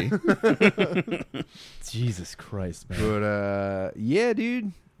 Jesus Christ, man. But yeah,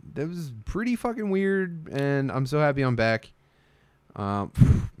 dude, that was pretty fucking weird, and I'm so happy I'm back. Man,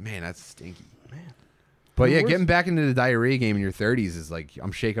 that's stinky. Man. But yeah, getting back into the diarrhea game in your 30s is like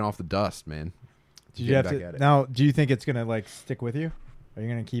I'm shaking off the dust, man. Did you have Getting back at to it. now? Do you think it's gonna like stick with you? Are you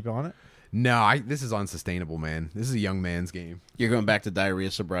gonna keep on it? No, this is unsustainable, man. This is a young man's game. You're going back to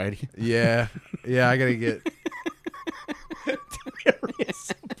diarrhea sobriety. Yeah, I gotta get. Diarrhea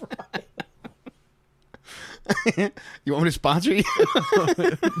sobriety. You want me to sponsor you?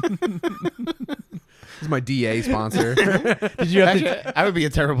 This is my DA sponsor. Did you have Actually, I would be a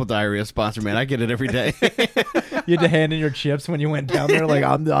terrible diarrhea sponsor, man. I get it every day. you had to hand in your chips when you went down there? Like,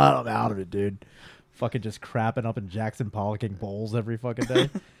 I'm out of it, dude. Fucking just crapping up in Jackson Pollocking bowls every fucking day.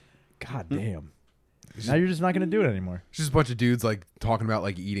 God damn. Now you're just not going to do it anymore. It's just a bunch of dudes like talking about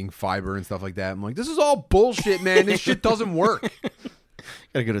like eating fiber and stuff like that. I'm like, this is all bullshit, man. This shit doesn't work.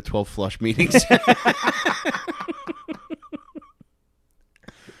 Gotta go to 12 flush meetings.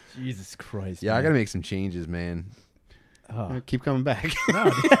 Jesus Christ. Yeah, man. I gotta make some changes, man. Oh. Keep coming back. Just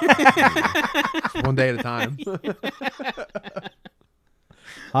one day at a time.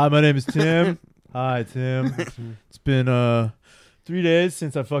 Hi, my name is Tim. Hi, Tim. It's been 3 days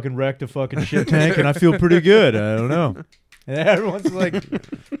since I fucking wrecked a fucking shit tank, and I feel pretty good. I don't know. And everyone's like,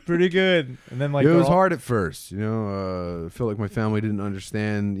 pretty good. And then like, It was hard at first, I felt like my family didn't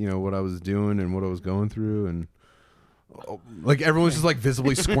understand, what I was doing and what I was going through, and like everyone's just like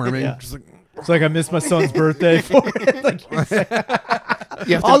visibly squirming. Yeah. Just like, It's like I missed my son's birthday for it. Like,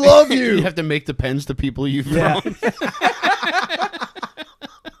 You have to I love you. You have to make the pens to people you've yeah. wronged.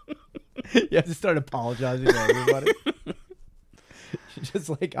 You have to start apologizing to everybody. Just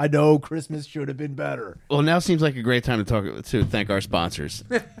like, I know Christmas should have been better. Well, now seems like a great time to thank our sponsors.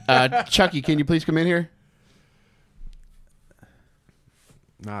 Chucky, can you please come in here?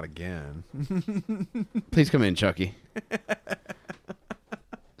 not again. Please come in, Chucky.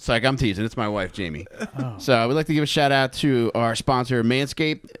 It's like I'm teasing. It's my wife, Jamie. Oh. So I would like to give a shout out to our sponsor,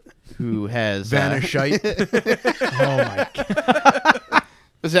 Manscaped, who has Vanishite. Oh my God.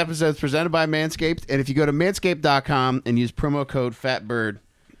 This episode is presented by Manscaped, and if you go to manscaped.com and use promo code FATBIRD,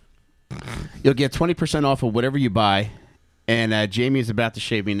 you'll get 20% off of whatever you buy. And Jamie is about to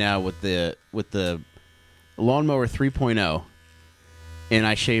shave me now with the Lawnmower 3.0, and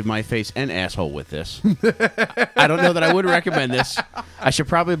I shave my face and asshole with this. I don't know that I would recommend this. I should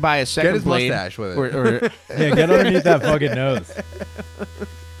probably buy a second Get his blade. mustache with it. Or, Yeah, get underneath that fucking nose.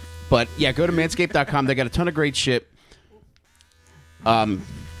 but yeah, go to manscaped.com. They got a ton of great shit.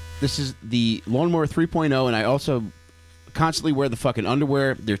 This is the Lawnmower 3.0, and I also constantly wear the fucking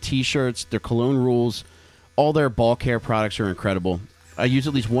underwear, their t-shirts, their cologne rules. All their ball care products are incredible. I use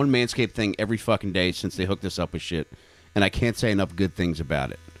at least one Manscaped thing every fucking day since they hooked us up with shit, and I can't say enough good things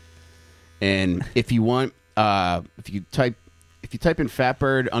about it. And if you want, if you type in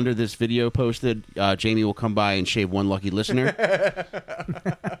Fatbird under this video posted, Jamie will come by and shave one lucky listener.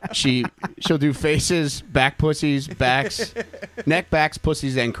 She'll do faces, back pussies, backs, neck, backs,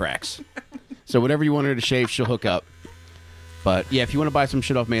 pussies, and cracks. So whatever you want her to shave, she'll hook up. But yeah, if you want to buy some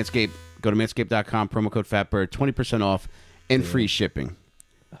shit off Manscaped, go to manscaped.com, promo code FATBIRD, 20% off and free shipping.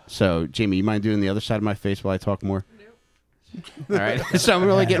 So Jamie, you mind doing the other side of my face while I talk more? Nope. All right. So I'm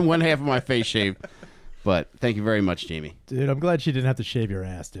really getting one half of my face shaved. But thank you very much, Jamie. Dude, I'm glad she didn't have to shave your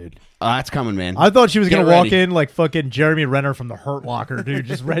ass, dude. That's coming, man. I thought she was Get going to walk ready. in like fucking Jeremy Renner from the Hurt Locker, dude,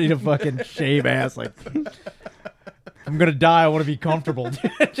 just ready to fucking shave ass. Like, I'm going to die. I want to be comfortable,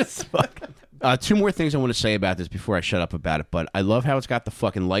 dude. Just fucking. Two more things I want to say about this before I shut up about it, but I love how it's got the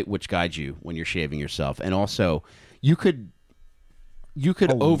fucking light which guides you when you're shaving yourself. And also, you could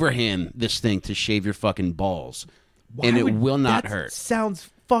overhand this thing to shave your fucking balls, and it will not hurt. Sounds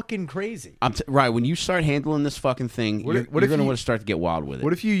fucking crazy. Right, when you start handling this fucking thing, What you're if going to you- want to start to get wild with it.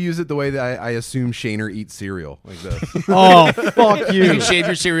 What if you use it the way that I assume Shaner eats cereal, like this? Oh, fuck you you. can shave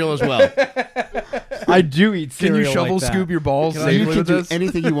your cereal as well. I do eat Can cereal you shovel like that. scoop your balls You safely can with do this?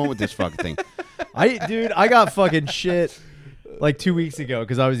 anything you want with this fucking thing. Dude, I got fucking shit like 2 weeks ago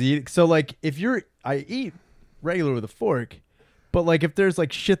because I was eating. So like, I eat regular with a fork, but like if there's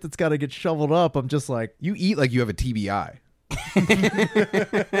like shit that's got to get shoveled up, I'm just like, You eat like you have a TBI.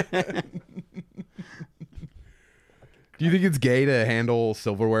 Do you think it's gay to handle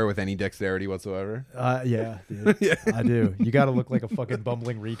silverware with any dexterity whatsoever? yeah, dude, I do. You got to look like a fucking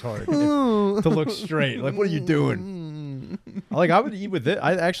bumbling retard to look straight. Like, what are you doing? Like, I would eat with it.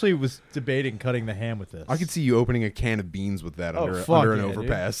 I actually was debating cutting the ham with this. I could see you opening a can of beans with that Oh, under fuck an yeah, dude.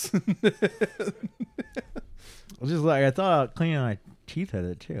 overpass. I was just like, I thought cleaning my teeth had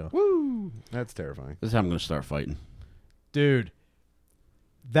it too. Woo! That's terrifying. This is how I'm going to start fighting. Dude,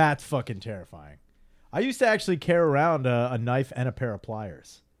 that's fucking terrifying. I used to actually carry around a knife and a pair of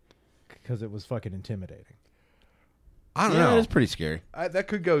pliers because it was fucking intimidating. I don't Yeah, know. it's pretty scary. That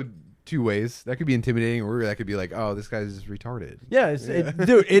could go two ways. That could be intimidating, or that could be like, oh, this guy's just retarded. Yeah,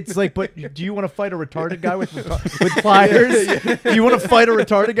 dude, it's like, but do you want to fight a retarded guy with pliers? Do you want to fight a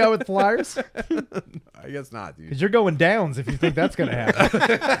retarded guy with pliers? I guess not, dude. Because you're going downs if you think that's going to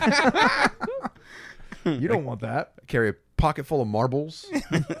happen. You don't want that. Carry a pocket full of marbles.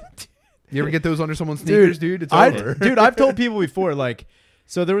 You ever get those under someone's sneakers, dude? It's over. Dude, I've told people before, like,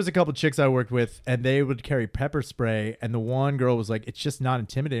 so there was a couple chicks I worked with, and they would carry pepper spray, and the one girl was like, it's just not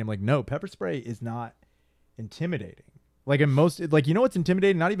intimidating. I'm like, no, pepper spray is not intimidating. Like, in most, like, you know what's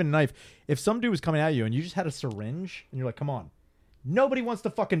intimidating? Not even a knife. If some dude was coming at you and you just had a syringe, and you're like, come on. Nobody wants to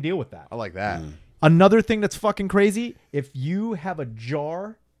fucking deal with that. I like that. Another thing that's fucking crazy, if you have a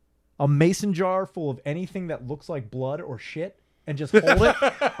jar, a mason jar full of anything that looks like blood or shit, and just hold it,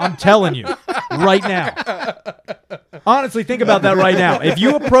 I'm telling you, right now. Honestly, think about that right now. If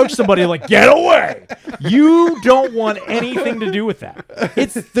you approach somebody like, get away, you don't want anything to do with that.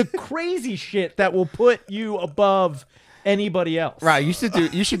 It's the crazy shit that will put you above anybody else. Right, you should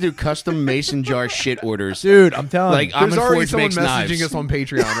do custom mason jar shit orders. Dude, I'm telling Like, you. I'm There's in already Forge someone makes messaging knives. us on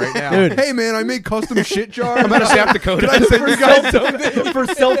Patreon right now. Dude. Hey, man, I make custom shit jar. I'm out of South Dakota. Can I send you guys something? For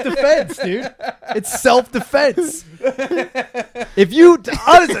self-defense, dude. It's self-defense. If you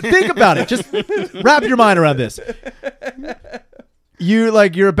honestly think about it, just wrap your mind around this.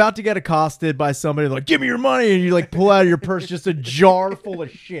 You're about to get accosted by somebody like, give me your money, and you like pull out of your purse just a jar full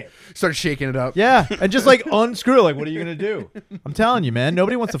of shit. Start shaking it up. Yeah, and just like unscrew it. Like, what are you gonna do? I'm telling you, man,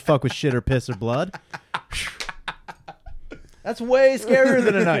 nobody wants to fuck with shit or piss or blood. That's way scarier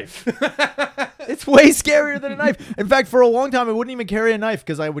than a knife. It's way scarier than a knife. In fact, for a long time, I wouldn't even carry a knife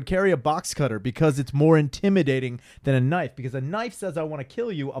because I would carry a box cutter because it's more intimidating than a knife. Because a knife says I want to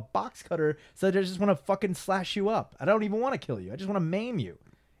kill you. A box cutter says I just want to fucking slash you up. I don't even want to kill you. I just want to maim you.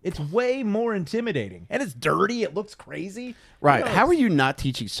 It's way more intimidating. And it's dirty. It looks crazy. Right. You know, How are you not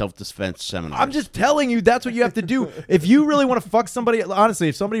teaching self-defense seminars? I'm just telling you, that's what you have to do. If you really want to fuck somebody, honestly,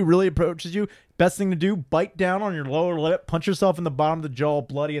 if somebody really approaches you, best thing to do, bite down on your lower lip, punch yourself in the bottom of the jaw,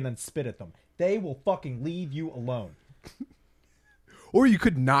 bloody, and then spit at them. They will fucking leave you alone. Or you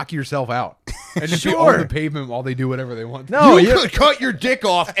could knock yourself out and just be Sure. on the pavement while they do whatever they want. No, you you- could cut your dick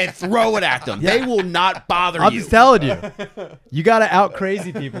off and throw it at them. They will not bother I'm you. just telling you. You got to out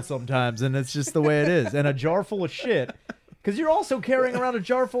crazy people sometimes, and it's just the way it is. And a jar full of shit, because you're also carrying around a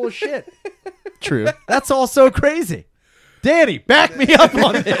jar full of shit. True. That's also crazy. Danny, back me up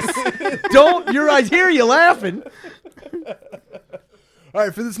on this. I hear you laughing. All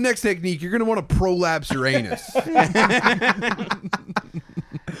right, for this next technique, you're going to want to prolapse your anus.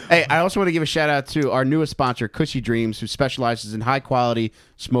 Hey, I also want to give a shout out to our newest sponsor, Cushy Dreams, who specializes in high quality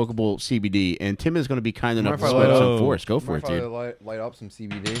smokable CBD. And Tim is going to be kind enough to Mind if I spread light some up- for us. Go for it, Mind if dude. I light up some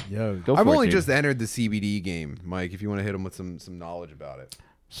CBD. Yo, Go I've for only it, dude. just entered the CBD game, Mike, if you want to hit them with some knowledge about it.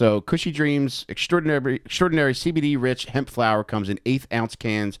 So, Cushy Dreams, extraordinary CBD-rich hemp flower comes in 1/8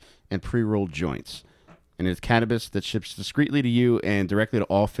 cans and pre-rolled joints. And it's cannabis that ships discreetly to you and directly to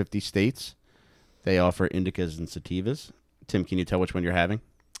all 50 states. They offer indicas and sativas. Tim, can you tell which one you're having?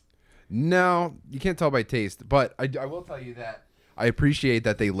 No, you can't tell by taste, but I will tell you that I appreciate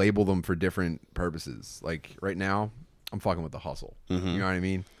that they label them for different purposes. Like right now, I'm fucking with the hustle. You know what I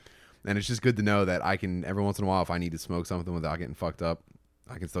mean? And it's just good to know that I can, every once in a while, if I need to smoke something without getting fucked up,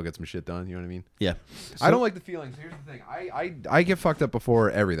 I can still get some shit done. You know what I mean? Yeah. I don't like the feelings. Here's the thing. I get fucked up before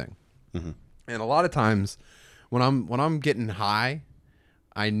everything. And a lot of times when I'm getting high,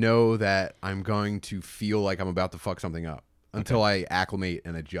 I know that I'm going to feel like I'm about to fuck something up until I acclimate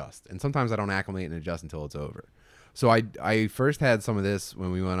and adjust. And sometimes I don't acclimate and adjust until it's over. So I first had some of this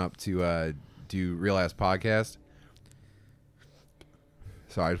when we went up to do Real Ass Podcast.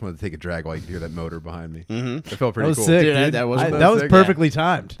 So I just wanted to take a drag while you could hear that motor behind me. It felt pretty that was cool. sick, Dude, dude. that was that was sick. perfectly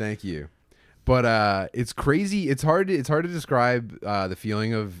timed. Thank you. But it's crazy. It's hard to describe the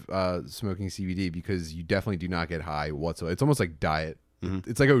feeling of smoking CBD because you definitely do not get high whatsoever. It's almost like diet.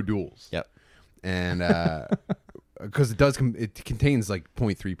 It's like O'Doul's. Yep. And because it contains like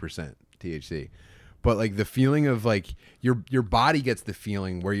 0.3% THC. But like the feeling of like your body gets the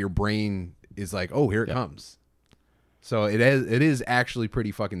feeling where your brain is like, oh, here it comes. So it is actually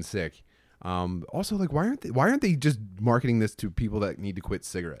pretty fucking sick. Also, like why aren't they just marketing this to people that need to quit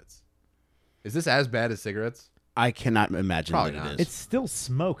cigarettes? Is this as bad as cigarettes? I cannot imagine Probably that not. it is. It's still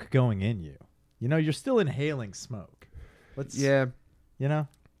smoke going in you. You know, you're still inhaling smoke.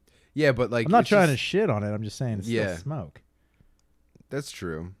 Yeah, but like I'm not it's trying to just- shit on it. I'm just saying it's still Yeah. smoke. That's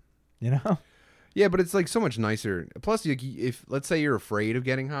true. You know? Yeah, but it's like so much nicer. Plus, like, if let's say you're afraid of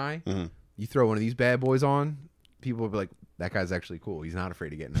getting high, you throw one of these bad boys on, people will be like, "That guy's actually cool. He's not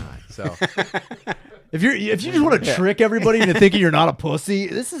afraid of getting high." So If you just want to trick everybody into thinking you're not a pussy,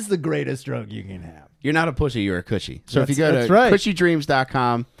 this is the greatest drug you can have. You're not a pussy, you're a cushy. So if you go That's to right.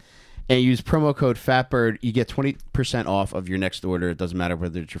 cushydreams.com and use promo code FATBIRD, you get 20% off of your next order. It doesn't matter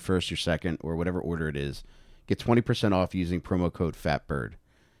whether it's your first, your second, or whatever order it is. Get 20% off using promo code FATBIRD.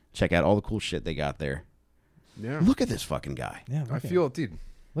 Check out all the cool shit they got there. Yeah. Look at this fucking guy. Yeah, I feel, dude,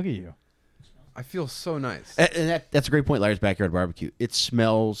 Look at you. I feel so nice. And that's a great point, Larry's Backyard Barbecue. It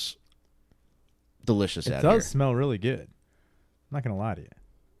smells delicious It out does here. smell really good. I'm not gonna lie to you.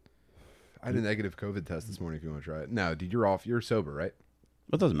 I had a negative COVID test this morning if you want to try it. No, dude, you're off. You're sober, right?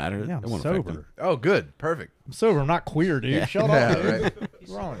 It doesn't matter. Yeah, It I'm won't affect sober. him. Oh, good. Perfect. I'm sober. I'm not queer, dude. Yeah. Shut Yeah, up, dude. right. What's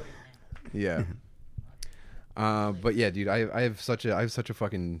wrong with you? Yeah. But yeah, dude, I have such a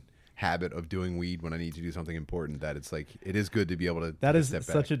fucking habit of doing weed when I need to do something important that it's like it is good to be able to That is step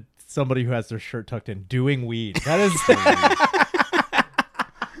such back. somebody who has their shirt tucked in doing weed. That is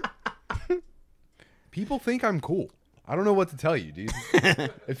People think I'm cool. I don't know what to tell you, dude.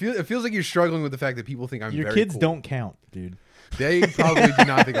 It feels like you're struggling with the fact that people think I'm your very kids cool. don't count, dude. They probably do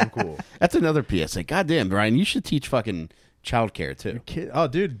not think I'm cool. That's another PSA. Goddamn, Brian, you should teach fucking childcare too. Oh,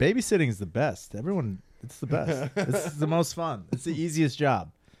 dude, babysitting is the best. Everyone, it's the best. It's the most fun. It's the easiest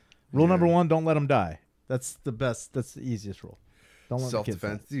job. Rule number 1: don't let them die. That's the best. That's the easiest rule. Don't let the kids die.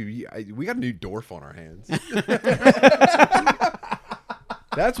 Self-defense, dude. We got a new Dorf on our hands.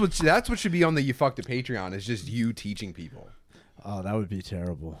 That's what should be on the You Fucked a Patreon. Is just you teaching people. Oh, that would be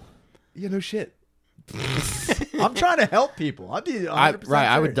terrible. Yeah, no shit. I'm trying to help people. I'd be 100% I would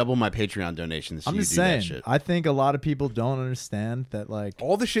serious. double my Patreon donation to see I'm you just do saying. that shit. I think a lot of people don't understand that. Like,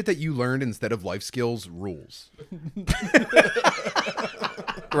 All the shit that you learned instead of life skills rules.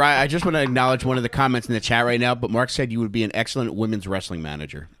 Right, I just want to acknowledge one of the comments in the chat right now, but Mark said you would be an excellent women's wrestling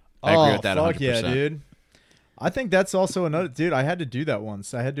manager. I agree with that 100%. Fuck yeah, dude. I think that's also another dude. I had to do that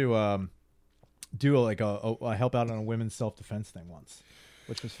once. I had to do a help out on a women's self-defense thing once,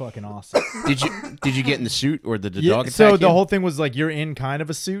 which was fucking awesome. Did you get in the suit or did the Yeah, dog attack so you? the whole thing was like you're in kind of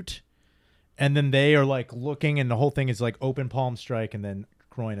a suit, and then they are like looking, and the whole thing is like open palm strike and then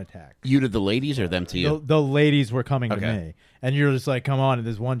groin attack. You to the ladies or them to you? The ladies were coming to Okay. me, and you're just like, come on. And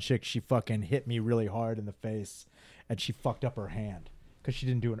there's one chick, she fucking hit me really hard in the face, and she fucked up her hand because she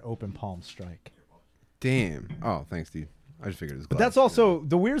didn't do an open palm strike. Damn. Oh, thanks, dude. I just figured it was. But that's also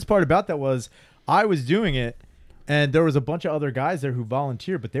the weirdest part about that was I was doing it, and there was a bunch of other guys there who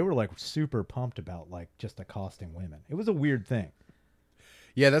volunteered, but they were like super pumped about like just accosting women. It was a weird thing.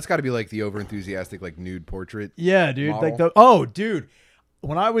 Yeah, that's got to be like the over-enthusiastic like nude portrait. Yeah, dude. model. Like dude.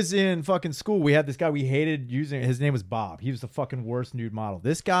 When I was in fucking school, we had this guy we hated using. His name was Bob. He was the fucking worst nude model.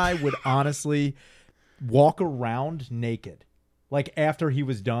 This guy would honestly walk around naked, like after he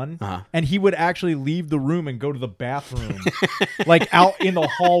was done, and he would actually leave the room and go to the bathroom, like out in the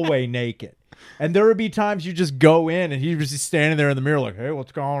hallway naked. And there would be times you just go in and he was just standing there in the mirror, like, "Hey,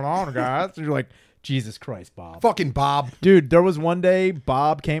 what's going on, guys?" And you're like, "Jesus Christ, Bob." Fucking Bob. Dude, there was one day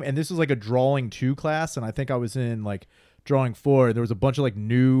Bob came, and this was like a drawing 2 class, and I think I was in like drawing 4. There was a bunch of like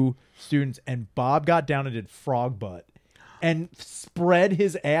new students, and Bob got down and did frog butt and spread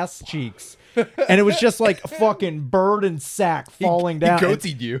his ass cheeks, and it was just like a fucking bird and sack falling down. He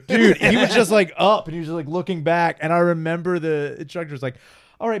goateed you. Dude, he was just like up, and he was just like looking back, and I remember the instructor was like,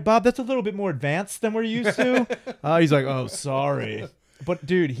 "All right, Bob, that's a little bit more advanced than we're used to." He's like, "Oh, sorry." But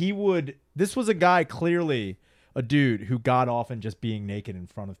dude, this was a guy, clearly a dude who got off in just being naked in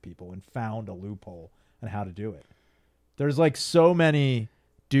front of people and found a loophole on how to do it. There's like so many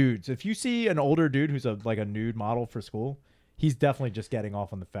dudes. If you see an older dude who's like a nude model for school, he's definitely just getting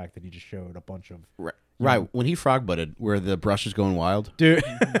off on the fact that he just showed a bunch of Right, when he frog butted, were the brushes going wild? dude.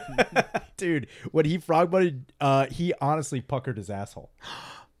 Dude, when he frog butted, he honestly puckered his asshole.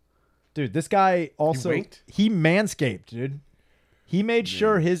 Dude, this guy also winked? he manscaped, dude. He made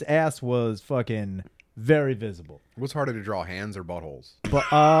sure his ass was fucking very visible. What's harder to draw, hands or buttholes? But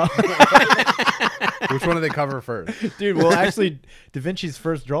Which one do they cover first? dude, well, actually, Da Vinci's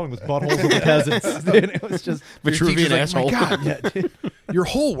first drawing was buttholes of the peasants. Dude, it was just Vitruvian teacher's like, asshole. "My God, yeah, dude. your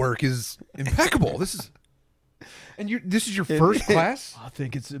whole work is impeccable. This is your first class? I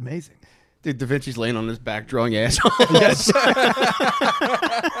think it's amazing. Dude, Da Vinci's laying on his back drawing asshole. Yes.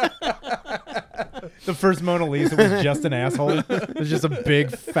 The first Mona Lisa was just an asshole. It was just a big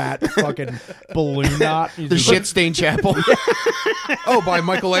fat fucking balloon knot. He's The just shit stained chapel. Oh, by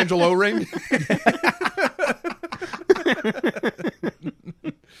Michelangelo ring?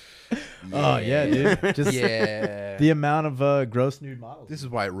 oh yeah, dude. Just Yeah. the amount of gross nude models. This is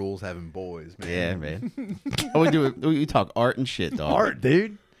why it rules having boys, man. Yeah, man. Oh, we talk art and shit, dog. art,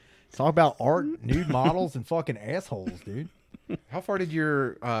 dude. Talk about art, nude models, and fucking assholes, dude. How far did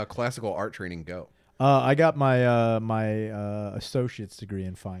your classical art training go? I got my associate's degree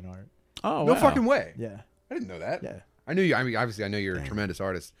in fine art. Oh, No wow. fucking way. Yeah. I didn't know that. Yeah. I knew you. I mean, obviously, I know you're a tremendous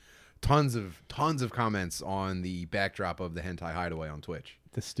artist. Tons of comments on the backdrop of the Hentai Hideaway on Twitch.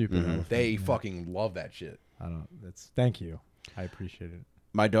 The stupid elephant. They fucking love that shit. I don't. Thank you. I appreciate it.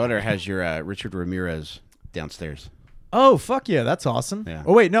 My daughter has your Richard Ramirez downstairs. Oh fuck yeah, that's awesome. Yeah.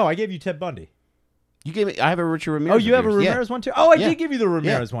 Oh wait, no, I gave you Ted Bundy. You gave me. I have a Richard Ramirez. Oh, you have a of yours. Ramirez one too? Oh, I Yeah. did give you the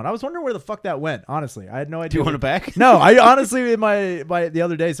Ramirez one. I was wondering where the fuck that went. Honestly, I had no Do idea. you want it back? No, I honestly, in my the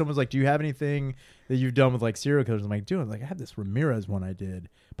other day, someone was like, "Do you have anything that you've done with like serial killers?" I'm like, "Dude, I have this Ramirez one I did,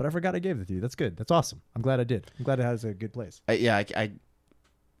 but I forgot I gave it to you. That's good. That's awesome. I'm glad I did. I'm glad it has a good place." Yeah.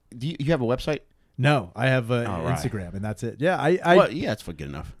 Do you have a website? No, I have right. Instagram, and that's it. Yeah, Well, yeah, it's good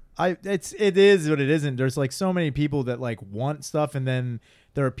enough. it is what it isn't. There's like so many people that like want stuff, and then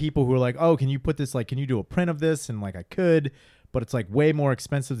there are people who are like, "Oh, can you put this? Like, can you do a print of this?" And like, I could, but it's like way more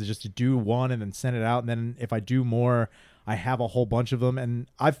expensive to just to do one and then send it out. And then if I do more, I have a whole bunch of them. And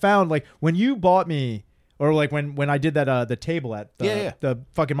I found like when you bought me, or like when I did that the table at the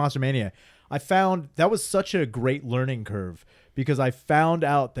fucking Monster Mania, I found that was such a great learning curve because I found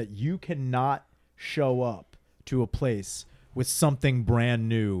out that you cannot show up to a place with something brand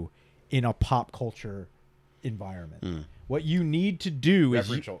new in a pop culture environment. What you need to do is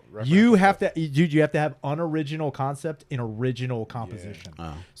you have to, dude, you have to have unoriginal concept in original composition.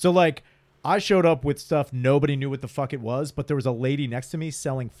 Oh. So like I showed up with stuff nobody knew what the fuck it was, but there was a lady next to me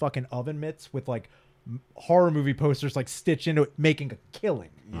selling fucking oven mitts with like horror movie posters like stitched into it, making a killing.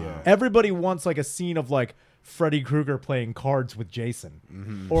 Yeah. Everybody wants like a scene of like Freddy Krueger playing cards with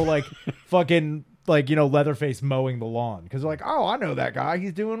Jason, or like fucking like Leatherface mowing the lawn because they're like, oh, I know that guy.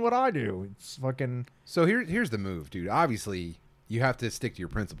 He's doing what I do. It's fucking So here's the move, dude. Obviously, you have to stick to your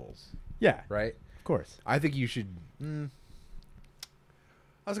principles, yeah, right? of course. I think you should. I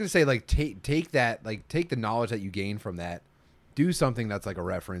was gonna say like take that, like take the knowledge that you gain from that, do something that's like a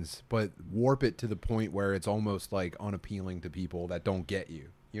reference, but warp it to the point where it's almost like unappealing to people that don't get you.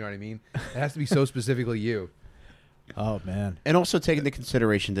 You know what I mean? It has to be so specifically you. Oh man, And also take into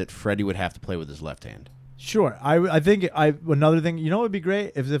consideration that Freddy would have to play with his left hand. sure. I think another thing. You know what would be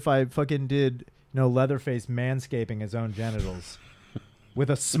great if I fucking did Leatherface manscaping his own genitals. With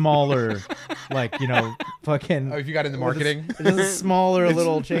a smaller, like, fucking... Oh, if you got into marketing? Just a smaller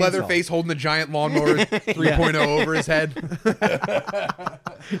little chainsaw. Leatherface holding the giant lawnmower 3.0 over his head.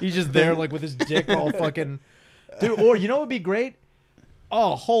 He's just there, like, with his dick all fucking... Dude, or you know what would be great?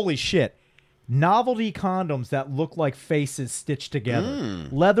 Oh, holy shit. Novelty condoms that look like faces stitched together.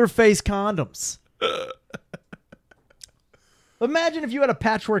 Leatherface condoms. Imagine if you had a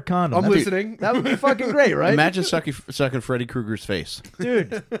patchwork condom. I'm listening. That would be fucking great, right? Imagine sucking Freddy Krueger's face.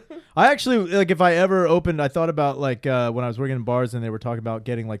 Dude, I actually, like, if I ever opened, I thought about, like, when I was working in bars and they were talking about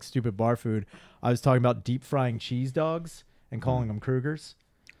getting, like, stupid bar food, I was talking about deep frying cheese dogs and calling them Krugers.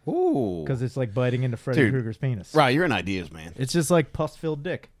 Ooh. Because it's like biting into Freddy Dude. Krueger's penis. Right, you're an ideas man. It's just like pus-filled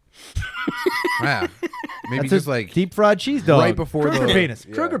dick. Yeah. Maybe That's just a like deep fried cheese dog. right before Kruger the- penis.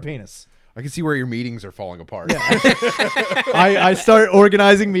 yeah. Kruger penis. I can see where your meetings are falling apart. I start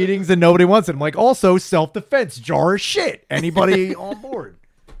organizing meetings and nobody wants it. I'm like, also self-defense, jar of shit. Anybody on board?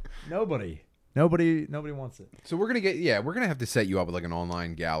 Nobody wants it. So we're gonna have to set you up with like an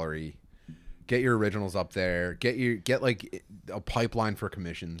online gallery. Get your originals up there. Get like a pipeline for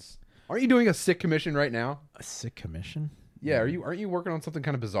commissions. Aren't you doing a sick commission right now? A sick commission? Yeah, aren't you working on something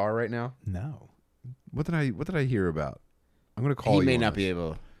kind of bizarre right now? No. What did I hear about? I'm gonna call He you. may on not this. be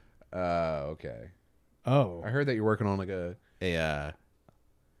able. Okay. Oh. I heard that you're working on like a.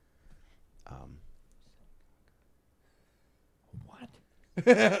 What?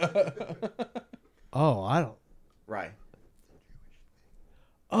 Oh, I don't. Right.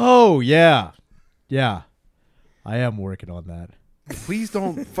 Oh, yeah. Yeah. I am working on that. Please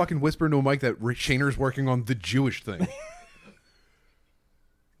don't fucking whisper into a mic that Rick Shaner's working on the Jewish thing.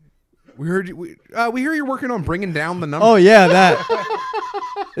 We heard you. We hear you're working on bringing down the number. Oh, yeah, that.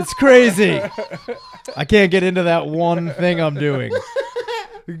 It's crazy. I can't get into that one thing I'm doing.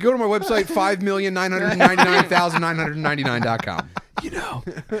 Go to my website, 5,999,999.com.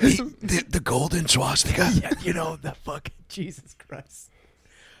 The golden swastika. Yeah, the fucking Jesus Christ.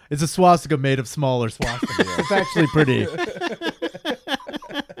 It's a swastika made of smaller swastikas. It's actually pretty.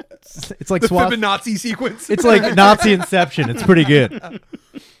 It's like The Fibonacci sequence. It's like Nazi Inception. It's pretty good.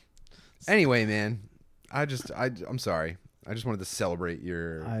 Anyway, man, I'm sorry. I just wanted to celebrate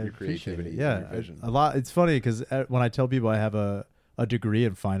your appreciate creativity. it. Yeah, and your vision. a lot. It's funny because when I tell people I have a degree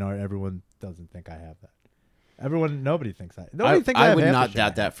in fine art, everyone doesn't think I have that. Nobody thinks I. Nobody thinks I I have would half not the doubt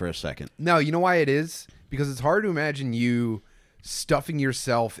shit. that for a second. No, you know why it is? Because it's hard to imagine you stuffing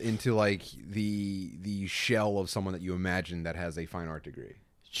yourself into like the shell of someone that you imagine that has a fine art degree.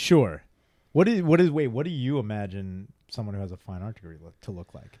 Sure. What do you imagine someone who has a fine art degree to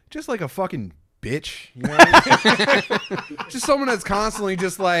look like? Just like a fucking bitch. You know what I mean? Just someone that's constantly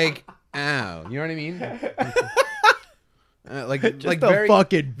just like, ow. You know what I mean? Like A very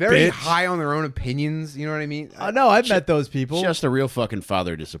fucking very bitch. high on their own opinions. You know what I mean? I know. I've met those people. Just a real fucking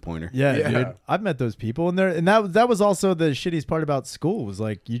father disappointer. Yeah, Yeah. dude. I've met those people, and that was also the shittiest part about school was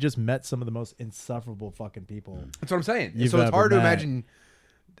like you just met some of the most insufferable fucking people. That's what I'm saying. You've So it's ever hard to met. imagine.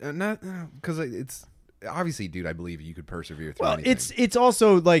 Not because it's obviously, dude. I believe you could persevere through Well, anything. it's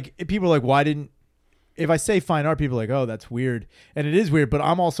also like people are like, why didn't? If I say fine art, people are like, oh, that's weird, and it is weird. But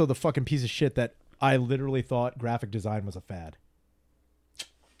I'm also the fucking piece of shit that I literally thought graphic design was a fad.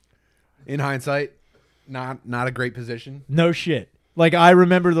 In hindsight, not a great position. No shit. Like I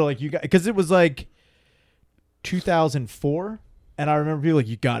remember you got because it was like 2004, and I remember people like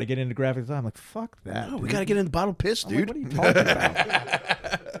you got to get into graphic design. I'm like, fuck that. No, we dude. got to get in the bottle piss, I'm like, dude. what are you talking about?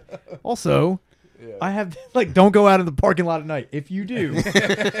 Also, I have like don't go out in the parking lot at night. If you do,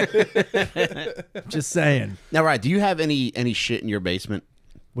 just saying. Now, right, do you have any shit in your basement?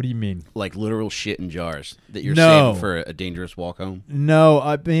 What do you mean? Like literal shit in jars that you're No. saving for a dangerous walk home? No,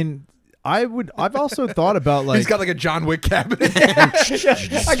 I mean, I've also thought about like He's got like a John Wick cabinet. I gotta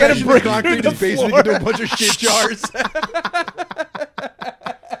Smashing break the concrete in through his the basement floor. into a bunch of shit jars.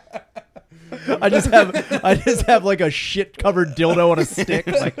 I just have like a shit covered dildo on a stick.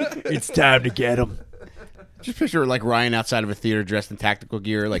 Like it's time to get him. Just picture like Ryan outside of a theater dressed in tactical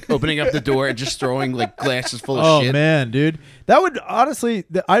gear, like opening up the door and just throwing like glasses full of Oh shit. man, dude, that would honestly.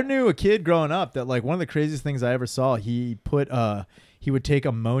 I knew a kid growing up that like one of the craziest things I ever saw. He would take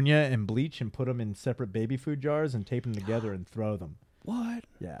ammonia and bleach and put them in separate baby food jars and tape them together and throw them. What?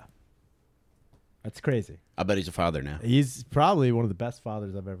 Yeah, that's crazy. I bet he's a father now. He's probably one of the best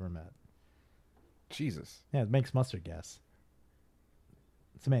fathers I've ever met. Jesus. Yeah, it makes mustard gas.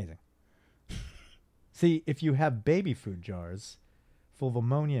 It's amazing. See, if you have baby food jars full of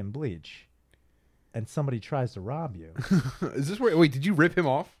ammonia and bleach, and somebody tries to rob you, Is this where? Wait, did you rip him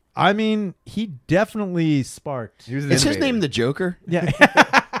off? I mean, he definitely sparked. He was an Is his innovator. name the Joker? Yeah.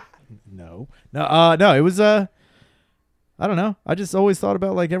 No. It was I don't know. I just always thought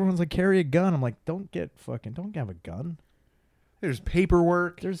about like everyone's like carry a gun. I'm like, don't have a gun. There's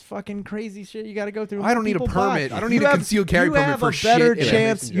paperwork. There's fucking crazy shit you got to go through. I don't need a People buy. permit. I don't need a concealed carry you permit have for a shit better in a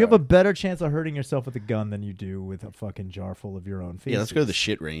chance. mason You have jar. a better chance of hurting yourself with a gun than you do with a fucking jar full of your own feces. Yeah, let's go to the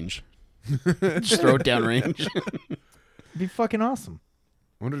shit range. Just throw it down range. It'd be fucking awesome.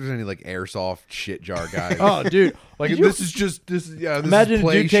 I wonder if there's any like airsoft shit jar guys. Oh, dude. like Could you- this is this Imagine is a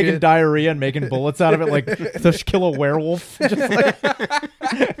play dude taking shit. diarrhea and making bullets out of it, like to kill a werewolf,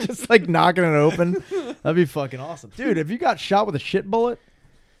 just like knocking it open. That'd be fucking awesome, dude. If you got shot with a shit bullet,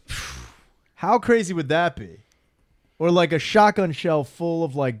 how crazy would that be? Or like a shotgun shell full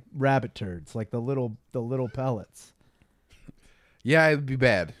of like rabbit turds, like the little pellets. Yeah, it would be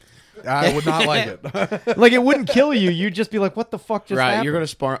bad. I would not like it. Like it wouldn't kill you. You'd just be like, "What the fuck just Right, happened?" you're going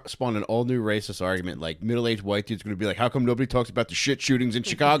to spawn an all new racist argument. Like middle-aged white dude's going to be like, "How come nobody talks about the shit shootings in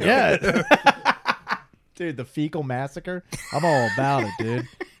Chicago?" Yeah. Dude, the fecal massacre. I'm all about it, dude.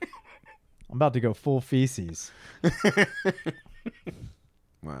 I'm about to go full feces.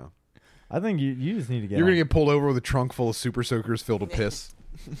 Wow. I think you just need to get You're on. gonna get pulled over with a trunk full of super soakers filled with piss.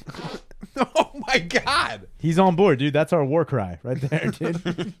 Oh my god. He's on board, dude. That's our war cry right there,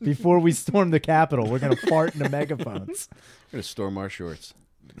 dude. Before we storm the Capitol, we're going to fart into megaphones. We're going to storm our shorts.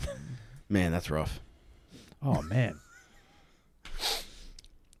 Man, that's rough. Oh, man.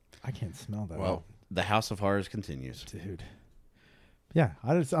 I can't smell that. Well, The House of Horrors continues. dude. Yeah,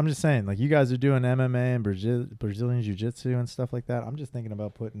 I'm just saying, like, you guys are doing MMA and Brazilian Jiu-Jitsu and stuff like that. I'm just thinking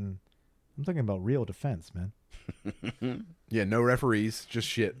about I'm thinking about real defense, man. yeah, no referees, just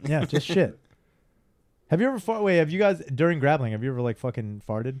shit. Yeah, just shit. Have you ever have you guys, during grappling, have you ever, like, fucking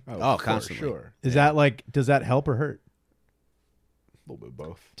farted? Oh, constantly. Sure. Is that, like, does that help or hurt? A little bit of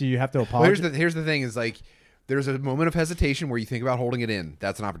both. Do you have to Well, apologize? here's the thing is like there's a moment of hesitation where you think about holding it in.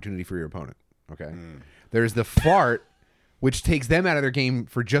 That's an opportunity for your opponent. Okay. There's the fart, which takes them out of their game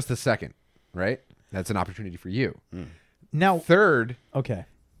for just a second, right? That's an opportunity for you. Now, Third, okay.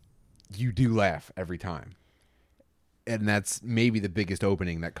 you do laugh every time. And that's maybe the biggest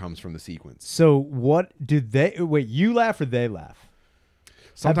opening that comes from the sequence. So what do they, wait, you laugh or they laugh?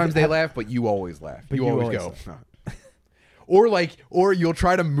 Sometimes they laugh, but you always laugh. But You you always always go. Or you'll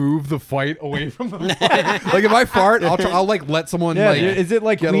try to move the fight away from the fart. Like if I fart, I'll like let someone Yeah, like dude, is it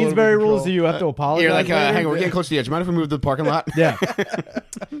like get a little bit Queensberry of rules? control. Do you have to apologize? You're like, later? hang on, we're getting close to the edge. Mind if we move to the parking lot? Yeah.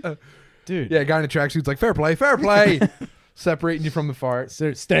 Dude. Yeah, guy in a tracksuit's like, fair play, fair play. separating you from the fart.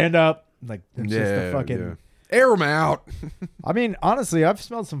 So stand up. Like, it's just a fucking. yeah. Air them out. I mean, honestly, I've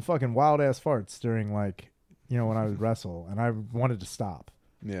smelled some fucking wild ass farts during like, when I would wrestle, and I wanted to stop.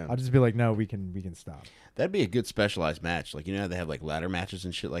 Yeah. I'd just be like, no, we can stop. That'd be a good specialized match. Like, they have like ladder matches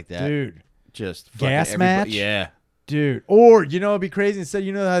and shit like that. Dude. Just fucking Gas match? Yeah. Dude. Or, it'd be crazy. Instead,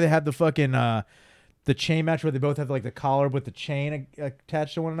 how they have the fucking, the chain match where they both have like the collar with the chain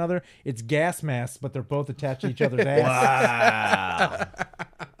attached to one another? It's gas masks, but they're both attached to each other's ass.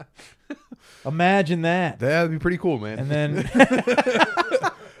 Wow. Imagine that. That'd be pretty cool, man. And then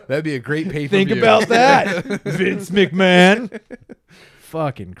that'd be a great pay-per-view. think about that, Vince McMahon.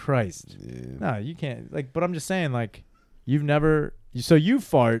 Fucking Christ. Yeah. No, you can't. Like, but I'm just saying, like, you've never. So you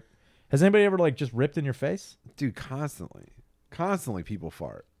fart. Has anybody ever like just ripped in your face? Dude, constantly people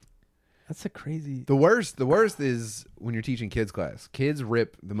fart. That's a crazy. The worst is when you're teaching kids class. Kids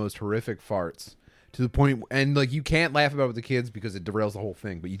rip the most horrific farts to the point, and like you can't laugh about it with the kids because it derails the whole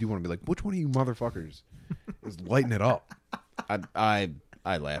thing. But you do want to be like, which one of you motherfuckers is lighting it up? I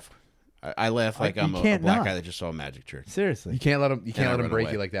laugh. I laugh like I'm a black guy that just saw a magic trick. Seriously, You can't let them. You can't let them run break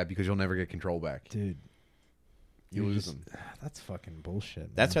away. you like that because you'll never get control back. dude. You lose them. That's fucking bullshit. Man.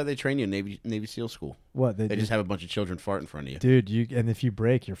 That's how they train you in Navy SEAL school. what They just have a bunch of children fart in front of you. dude. And if you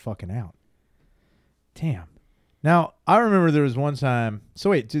break, you're fucking out. Damn. Now I remember there was one time. So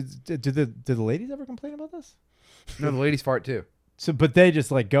wait, did the ladies ever complain about this? No, the ladies fart too. So, but they just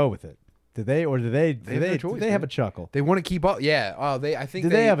like go with it. Did they, or do they? They have no choice, do they have man. a chuckle? They want to keep up. Yeah. Oh, I think Do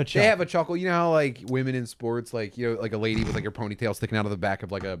they have a chuckle? They have a chuckle. You know how like women in sports, like like a lady with like her ponytail sticking out of the back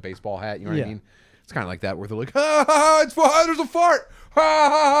of like a baseball hat. You know what I mean? It's kind of like that where they're like, ha ha ha, it's fun. There's a fart. Ha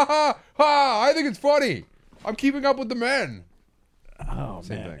ha ha ha ha. I think it's funny. I'm keeping up with the men. Oh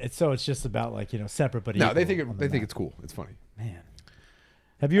Same man, thing. it's just about like separate but No, equal they think on the they think mat. it's cool. It's funny. Man,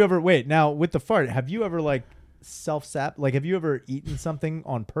 have you ever now with the fart? Have you ever like self-sap? Like, have you ever eaten something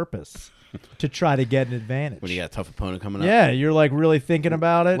on purpose to try to get an advantage? When you got a tough opponent coming up. Yeah, you're like really thinking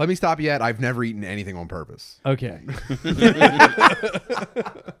about it. Let me stop you at I've never eaten anything on purpose. Okay.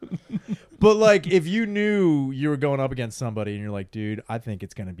 But like, if you knew you were going up against somebody and you're like, dude, I think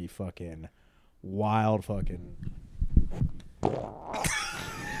it's gonna be fucking wild, fucking.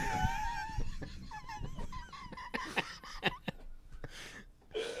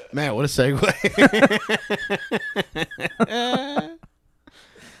 Man, what a segue.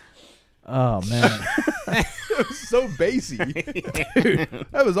 Oh man, So bassy. Dude,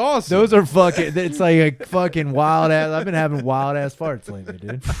 that was awesome. those are fucking. It's like a fucking wild ass. I've been having wild ass farts lately,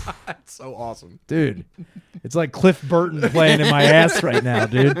 dude. That's so awesome. Dude, it's like Cliff Burton playing in my ass right now,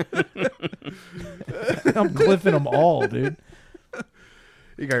 dude. I'm cliffing them all, dude.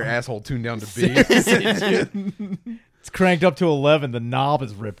 You got your asshole tuned down to B. It's cranked up to 11. The knob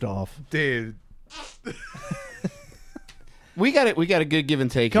is ripped off. Dude. We got it. We got a good give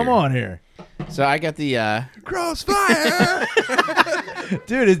and take. Come here. on here, So I got the Crossfire.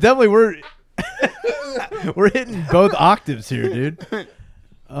 dude. It's definitely we're hitting both octaves here, dude.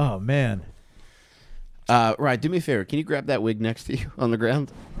 Oh man, right. Do me a favor. Can you grab that wig next to you on the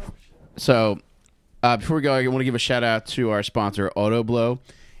ground? So before we go, I want to give a shout out to our sponsor, AutoBlow.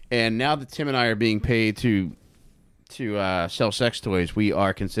 And now that Tim and I are being paid to sell sex toys, we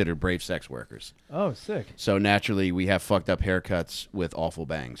are considered brave sex workers. oh sick. So naturally, we have fucked up haircuts with awful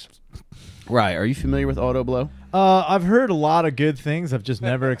bangs. Right. Are you familiar with AutoBlow? I've heard a lot of good things. I've just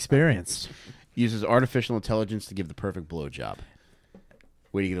never experienced. Uses artificial intelligence to give the perfect blowjob.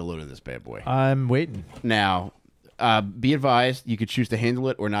 Wait till you get a load of this bad boy. I'm waiting. Now, be advised, you could choose to handle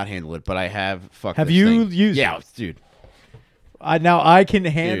it or not handle it, but I have fucked Have this you thing. used Yeah, it? dude. Now I can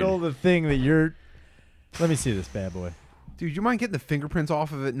handle the thing that you're. Let me see this bad boy. Dude, you mind getting the fingerprints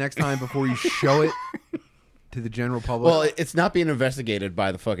off of it next time before you show it to the general public? Well, it's not being investigated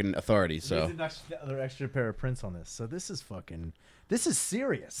by the fucking authorities, so There's another extra pair of prints on this. So this is fucking. This is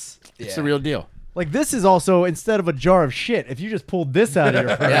serious. it's the real deal. Like, this is also, instead of a jar of shit, if you just pulled this out of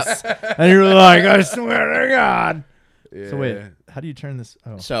your purse and you're like, I swear to God. So wait, how do you turn this?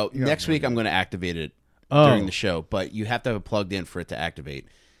 Oh, So next week I'm going to activate it Oh. during the show, but you have to have it plugged in for it to activate.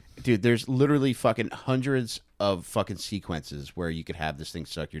 Dude, there's literally fucking hundreds of fucking sequences where you could have this thing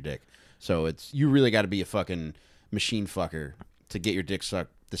suck your dick. So you really got to be a fucking machine fucker to get your dick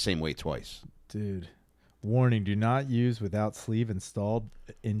sucked the same way twice. dude. Warning, do not use without sleeve installed.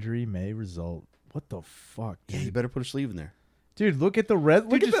 Injury may result. What the fuck? Yeah, you better put a sleeve in there. Dude, look at the res. Look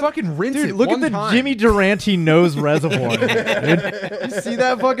Dude, at just the fucking rinse Dude, it look at one the time. Jimmy Durante nose reservoir. Dude. You see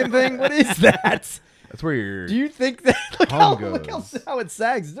that fucking thing? What is that? That's where your Do you think that? Look Tongue look goes. how it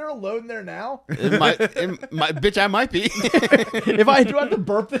sags. Is there a load in there now? Bitch, I might be. If I do I have to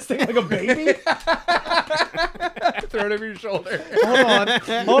burp this thing like a baby? throw it over your shoulder.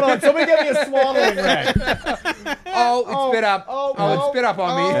 Hold on. Somebody get me a swallowing rag. Oh, it spit up. Oh, it spit up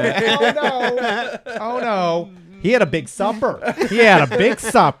on me. Oh no! Oh no! He had a big supper. He had a big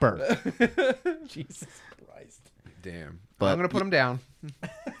supper. Jesus Christ! Damn. But I'm gonna put him down.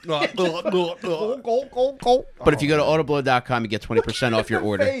 But if you go to autoblow.com, you get 20% off your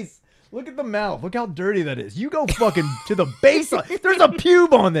order. Face. Look at the mouth. Look how dirty that is. You go fucking to the base. There's a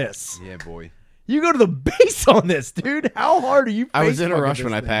pube on this. Yeah, boy. You go to the base on this, dude. How hard are you? I was face in a fucking rush this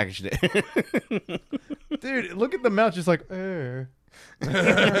when I thing? packaged it. Dude, look at the mouth, just like. Yeah,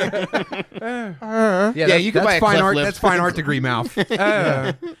 Yeah, you can buy a fine cleft art. lip. That's fine art degree mouth.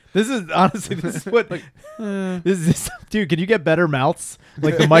 This is honestly, this is what. This, dude. Can you get better mouths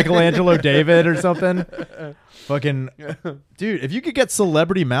like the Michelangelo David or something? Fucking, dude. If you could get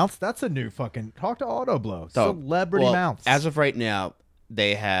celebrity mouths, that's a new fucking. Talk to Autoblow. Dog, Celebrity well, mouths. As of right now,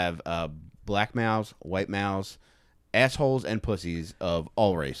 they have black mouths, white mouths, assholes, and pussies of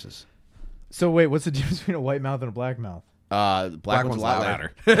all races. So wait, what's the difference between a white mouth and a black mouth? Black one's a lot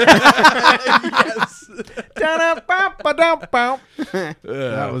louder. Yes.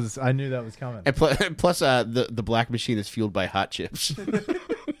 That was. I knew that was coming. And plus, the black machine is fueled by hot chips.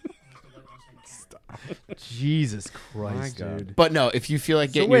 Jesus Christ, God. dude. But no, if you feel like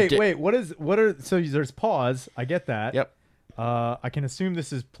So getting wait, your wait. What are? So there's pause. I get that. Yep. I can assume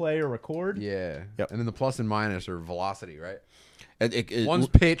this is play or record. Yeah. Yep. And then the plus and minus are velocity, right? It- One's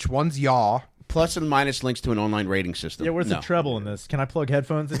pitch, one's yaw. plus and minus links to an online rating system. Yeah, where's No. the treble in this? Can I plug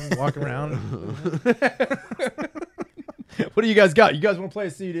headphones in and walk around? What do you guys got? You guys want to play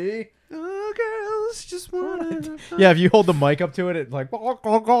a CD? Oh, girls just wanna. Yeah, if you hold the mic up to it, it's like. I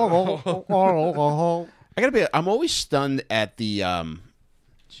gotta be. I'm always stunned at the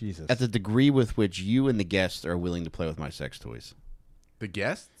Jesus. degree with which you and the guests are willing to play with my sex toys. The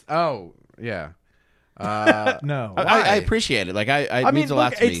guests? Oh, yeah. No. I appreciate it. Like it I mean, means a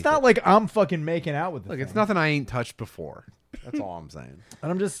lot look, to me. it's not like I'm fucking making out with the Look, thing. it's nothing I ain't touched before. That's all I'm saying.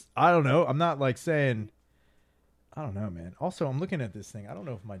 And I'm just, I don't know. I'm not like saying, I don't know, man. Also, I'm looking at this thing. I don't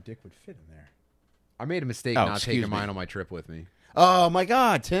know if my dick would fit in there. I made a mistake Oh, not excuse taking me. mine on my trip with me. Oh my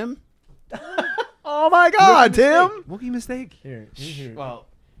God, Tim. Oh my God, Tim! Rookie mistake. Here. Well,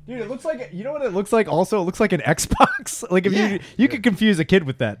 Dude, it looks like, you know what it looks like? Also, it looks like an Xbox. Like if Yeah. you could confuse a kid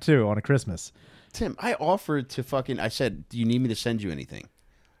with that too on a Christmas. Tim, I offered to I said, do you need me to send you anything?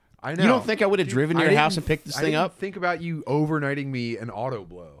 I know. You don't think I would have driven to your house and picked this thing up? Think about you overnighting me an auto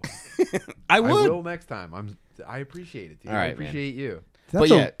blow. I I would. will next time. I appreciate it, dude. All right, I appreciate you. But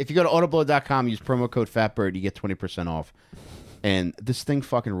yeah, if you go to autoblow.com, use promo code FATBIRD, you get 20% off. And this thing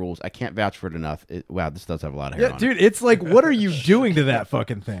fucking rules. I can't vouch for it enough. Wow, this does have a lot of hair Yeah, on dude, it's like, what are you doing to that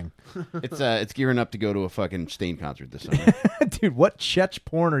fucking thing? it. It's gearing up to go to a fucking Stain concert this summer. Dude, what Chetch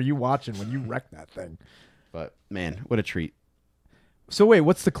porn are you watching when you wreck that thing? But man, what a treat. So wait,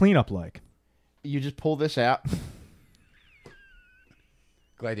 what's the cleanup like? You just pull this out.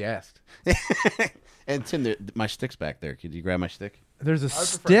 Glad you asked. And Tim, my stick's back there. Could you grab my stick? There's a I would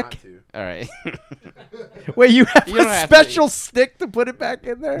prefer stick. not to. All right. Wait, you have You don't a have to. special stick to put it back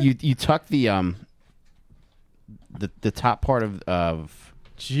in there? you tuck the top part of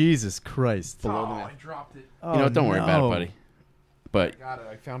Jesus Christ. below the Oh, mat. I dropped it. Oh, You know what? Don't worry about no. it, buddy. But Got it.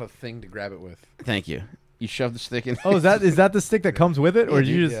 I found a thing to grab it with. thank you. You shove the stick in. Oh, is that the stick that comes with it, or Yeah, did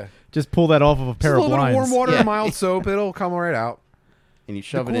you dude, just pull that off of a pair Just a of little bit of blinds? warm water Yeah. and mild soap. It'll come right out. and you The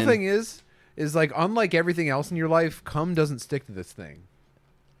shove cool it in. thing is like unlike everything else in your life, cum doesn't stick to this thing.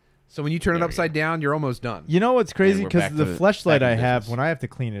 So when you turn it There we upside down, you're almost done. You know what's crazy? we're Because back the to- fleshlight back I in have, business. when I have to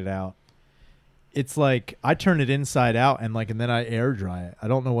clean it out, it's like I turn it inside out and then I air dry it. I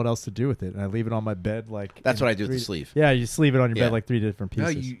don't know what else to do with it, and I leave it on my bed like. That's in what I do with the three- sleeve. Yeah, you just leave it on your Yeah. bed like 3 different No,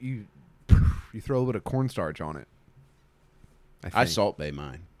 pieces. you throw a little bit of cornstarch on it. I think. salt bay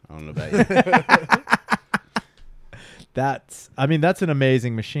mine. I don't know about you. That's an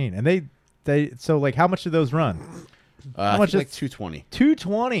amazing machine, and they so like how much do those run? How much like is- 220.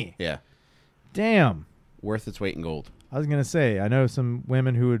 220. Yeah, Damn. worth its weight in gold. I was gonna say I know some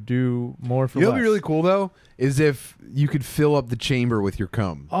women who would do more for You know less. what'd be really cool though is if you could fill up the chamber with your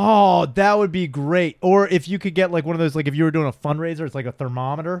cum. Oh, that would be great. Or if you could get like one of those, like if you were doing a fundraiser, it's like a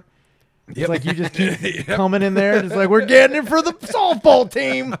thermometer. It's like you just keep coming in there, just like we're getting it for the softball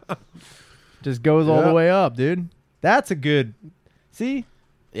team. Just goes all the Yep. way up, dude. That's a good. See,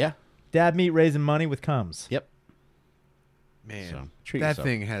 Yeah. dad meat raising money with cums. Yep. Man, So, treat that yourself.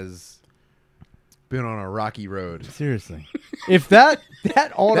 thing has been on a rocky road. Seriously. If that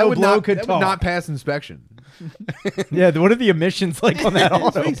auto blow could that talk. would not pass inspection. Yeah, what are the emissions like on that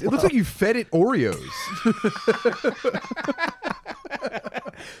auto? It looks like you fed it Oreos.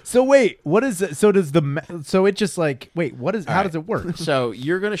 So wait, what is it? So does so it just like wait, what is? How does it work? So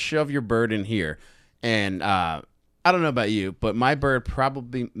you're gonna shove your bird in here, and I don't know about you, but my bird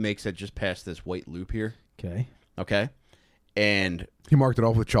probably makes it just past this white loop here. Okay. Okay, and He marked it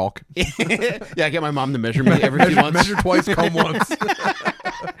off with chalk. yeah, I get my mom to measure me every few months. Measure twice, come once.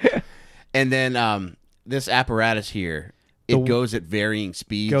 And then this apparatus here, it goes at varying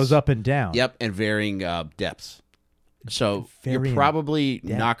speeds. Goes up and down. Yep, and varying depths. So you're Varying probably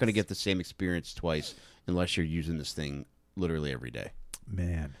not going to depths. get the same experience twice unless you're using this thing literally every day.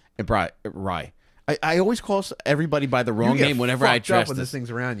 Man. And Rye, I always call everybody by the wrong You get name whenever I fucked up address when this. thing's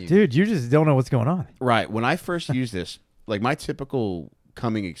around you. Dude, you just don't know what's going on. Right. When I first used this, like my typical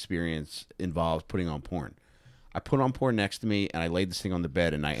coming experience involves putting on porn. I put on porn next to me and I laid this thing on the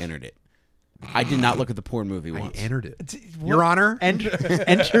bed and I entered it. I did not look at the porn movie I once. entered it. What? Your Honor.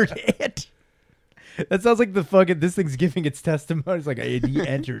 Entered it. That sounds like the fucking this thing's giving its testimony. It's like he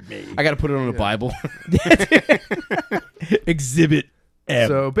entered me. I got to put it on a Bible. Exhibit M.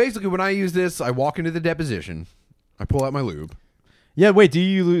 So basically, when I use this, I walk into the deposition. I pull out my lube. Yeah, wait. Do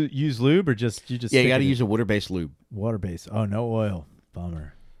you use lube or just Yeah, you stick got to it use a water-based lube. in? Water based? Oh, no oil.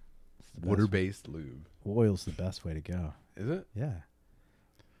 Bummer. Water-based lube. Oil's the best way to go. Is it? Yeah.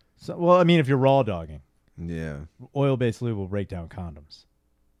 So, well, I mean, if you're raw dogging, Yeah. oil based lube will break down condoms.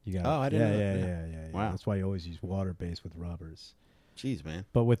 You got. Oh, I didn't know Yeah, that. yeah. Wow. That's why you always use water based with rubbers. Jeez, man.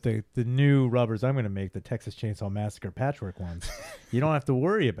 But with the new rubbers I'm going to make, the Texas Chainsaw Massacre patchwork ones, you don't have to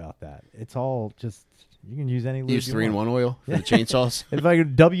worry about that. It's all just, you can use any lube Use you 3-in-1 want. oil for the chainsaws. It's like a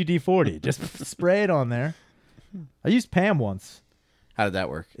WD-40. Just spray it on there. I used Pam once. How did that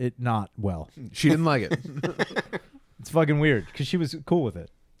work? It not well. She didn't like it. It's fucking weird because she was cool with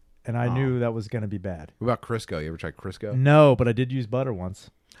it. And I knew that was going to be bad. What about Crisco? You ever tried Crisco? No, but I did use butter once.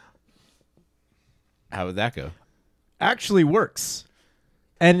 How would that go? Actually works.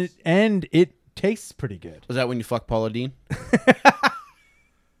 And it tastes pretty good. Was that when you fucked Paula Dean?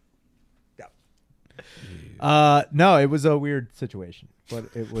 No, it was a weird situation, but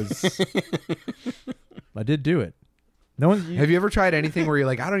it was. I did do it. No one. Have you ever tried anything where you're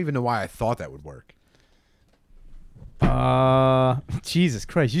like, I don't even know why I thought that would work? Jesus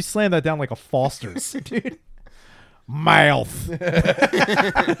Christ! You slammed that down like a Foster's, dude. Mouth.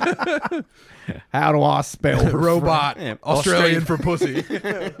 How do I spell Robot. Yeah, Australian for pussy.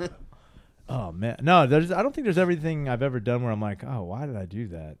 Oh man, no. I don't think there's everything I've ever done where I'm like, oh, why did I do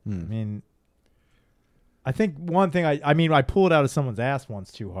that? I mean, I think one thing I pulled out of someone's ass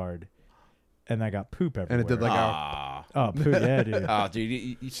once too hard, and I got poop everywhere. And it did like oh poop, yeah, dude. Oh,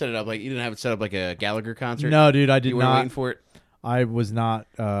 dude, you set it up like you didn't have it set up like a Gallagher concert. No, dude, I did you weren't not. waiting for it. I was not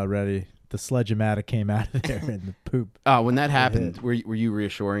ready. The sledge-o-matic came out of there and the poop. When that happened, were you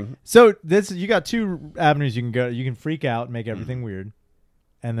reassuring? So you got two avenues you can go. You can freak out and make everything weird,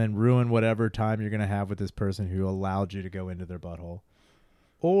 and then ruin whatever time you're gonna have with this person who allowed you to go into their butthole.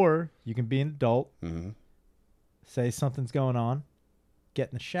 Or you can be an adult, say something's going on,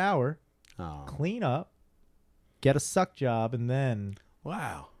 get in the shower, Oh, clean up, get a suck job, and then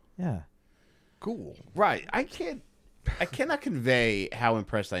wow. yeah. cool. Right. I cannot convey how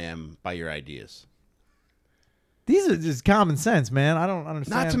impressed I am by your ideas. These are just common sense, man. I don't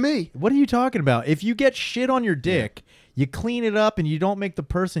understand. Not to me. What are you talking about? If you get shit on your dick, you clean it up and you don't make the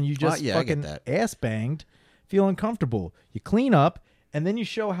person you just yeah, I get fucking that. ass banged feel uncomfortable. You clean up and then you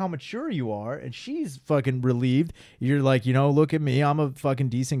show how mature you are and she's fucking relieved. You're like, look at me. I'm a fucking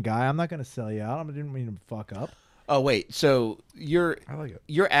decent guy. I'm not going to sell you out. I didn't mean to fuck up. Oh wait, so you're I like it.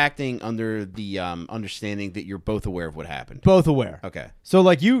 you're acting under the understanding that you're both aware of what happened. Both aware. Okay. So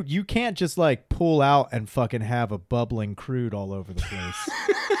like you can't just like pull out and fucking have a bubbling crude all over the place.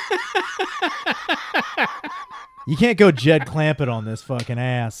 You can't go Jed Clampett on this fucking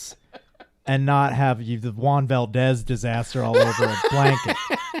ass and not have the Juan Valdez disaster all over a blanket.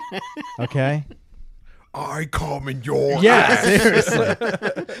 Okay? I come in your Yeah, seriously.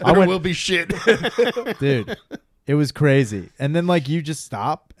 There will be shit. Dude, it was crazy. And then like you just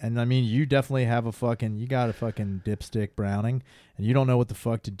stop and I mean you definitely have you got a fucking dipstick Browning and you don't know what the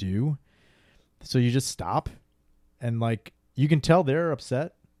fuck to do. So you just stop and like you can tell they're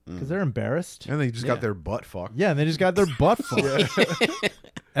upset because they're embarrassed. And they just got their butt fucked. Yeah, and they just got their butt fucked.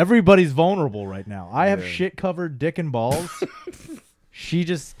 Everybody's vulnerable right now. I have shit covered dick and balls. She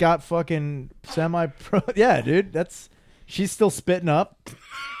just got fucking semi-pro. Yeah, dude, she's still spitting up.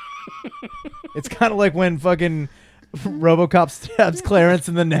 It's kind of like when fucking RoboCop stabs Clarence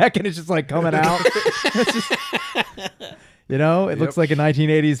in the neck, and it's just like coming out. It's just, it looks like a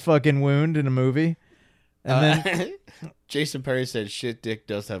 1980s fucking wound in a movie. And then Jason Perry said, "Shit, Dick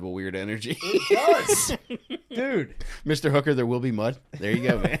does have a weird energy." it does, dude. Mr. Hooker, there will be mud. There you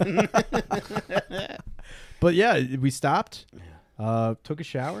go, man. But yeah, we stopped, took a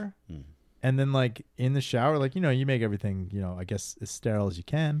shower, and then like in the shower, like you make everything I guess as sterile as you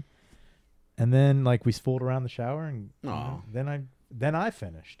can, and then like we fooled around the shower, and then I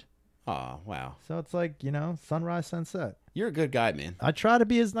finished. Oh wow! So it's like sunrise, sunset. You're a good guy, man. I try to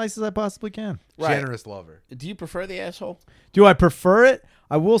be as nice as I possibly can. Right. Generous lover. Do you prefer the asshole? Do I prefer it?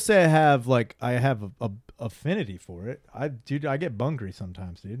 I will say I have a affinity for it. I get bungry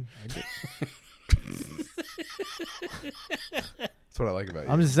sometimes, dude. That's what I like about you.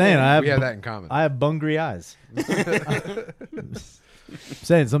 I'm just saying we have that in common. I have bungry eyes. I'm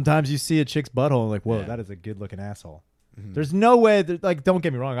saying sometimes you see a chick's butthole and like, whoa, that is a good looking asshole. Mm-hmm. There's no way that, like, don't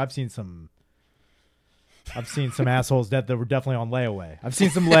get me wrong. I've seen some assholes that were definitely on layaway. I've seen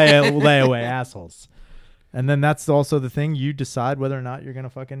some layaway assholes. And then that's also the thing. You decide whether or not you're going to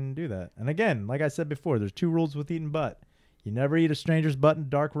fucking do that. And again, like I said before, there's 2 rules with eating butt. You never eat a stranger's butt in a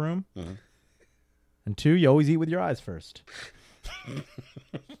dark room. Mm-hmm. And 2, you always eat with your eyes first.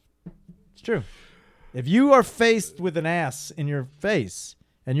 It's true. If you are faced with an ass in your face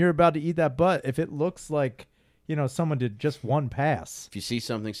and you're about to eat that butt, if it looks like, someone did just one pass. If you see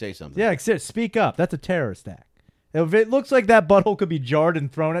something, say something. Yeah, speak up. That's a terrorist act. If it looks like that butthole could be jarred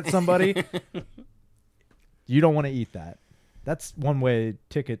and thrown at somebody, you don't want to eat that. That's one-way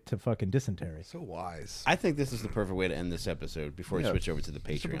ticket to fucking dysentery. So wise. I think this is the perfect way to end this episode before we switch over to the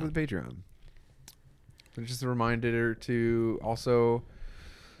Patreon. To the Patreon. But just a reminder to also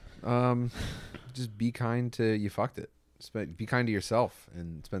just be kind to You Fucked It. Be kind to yourself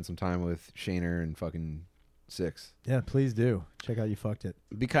and spend some time with Shaner and fucking Six. Yeah, please do. Check out You Fucked It.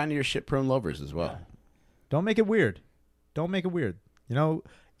 Be kind to your shit-prone lovers as well. Yeah. Don't make it weird. Don't make it weird.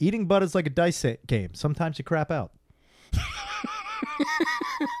 Eating butt is like a dice game. Sometimes you crap out. I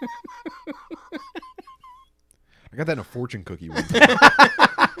got that in a fortune cookie one time.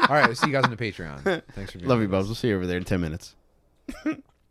 All right, I'll see you guys on the Patreon. Thanks for being Love you, Bubs. We'll see you over there in 10 minutes.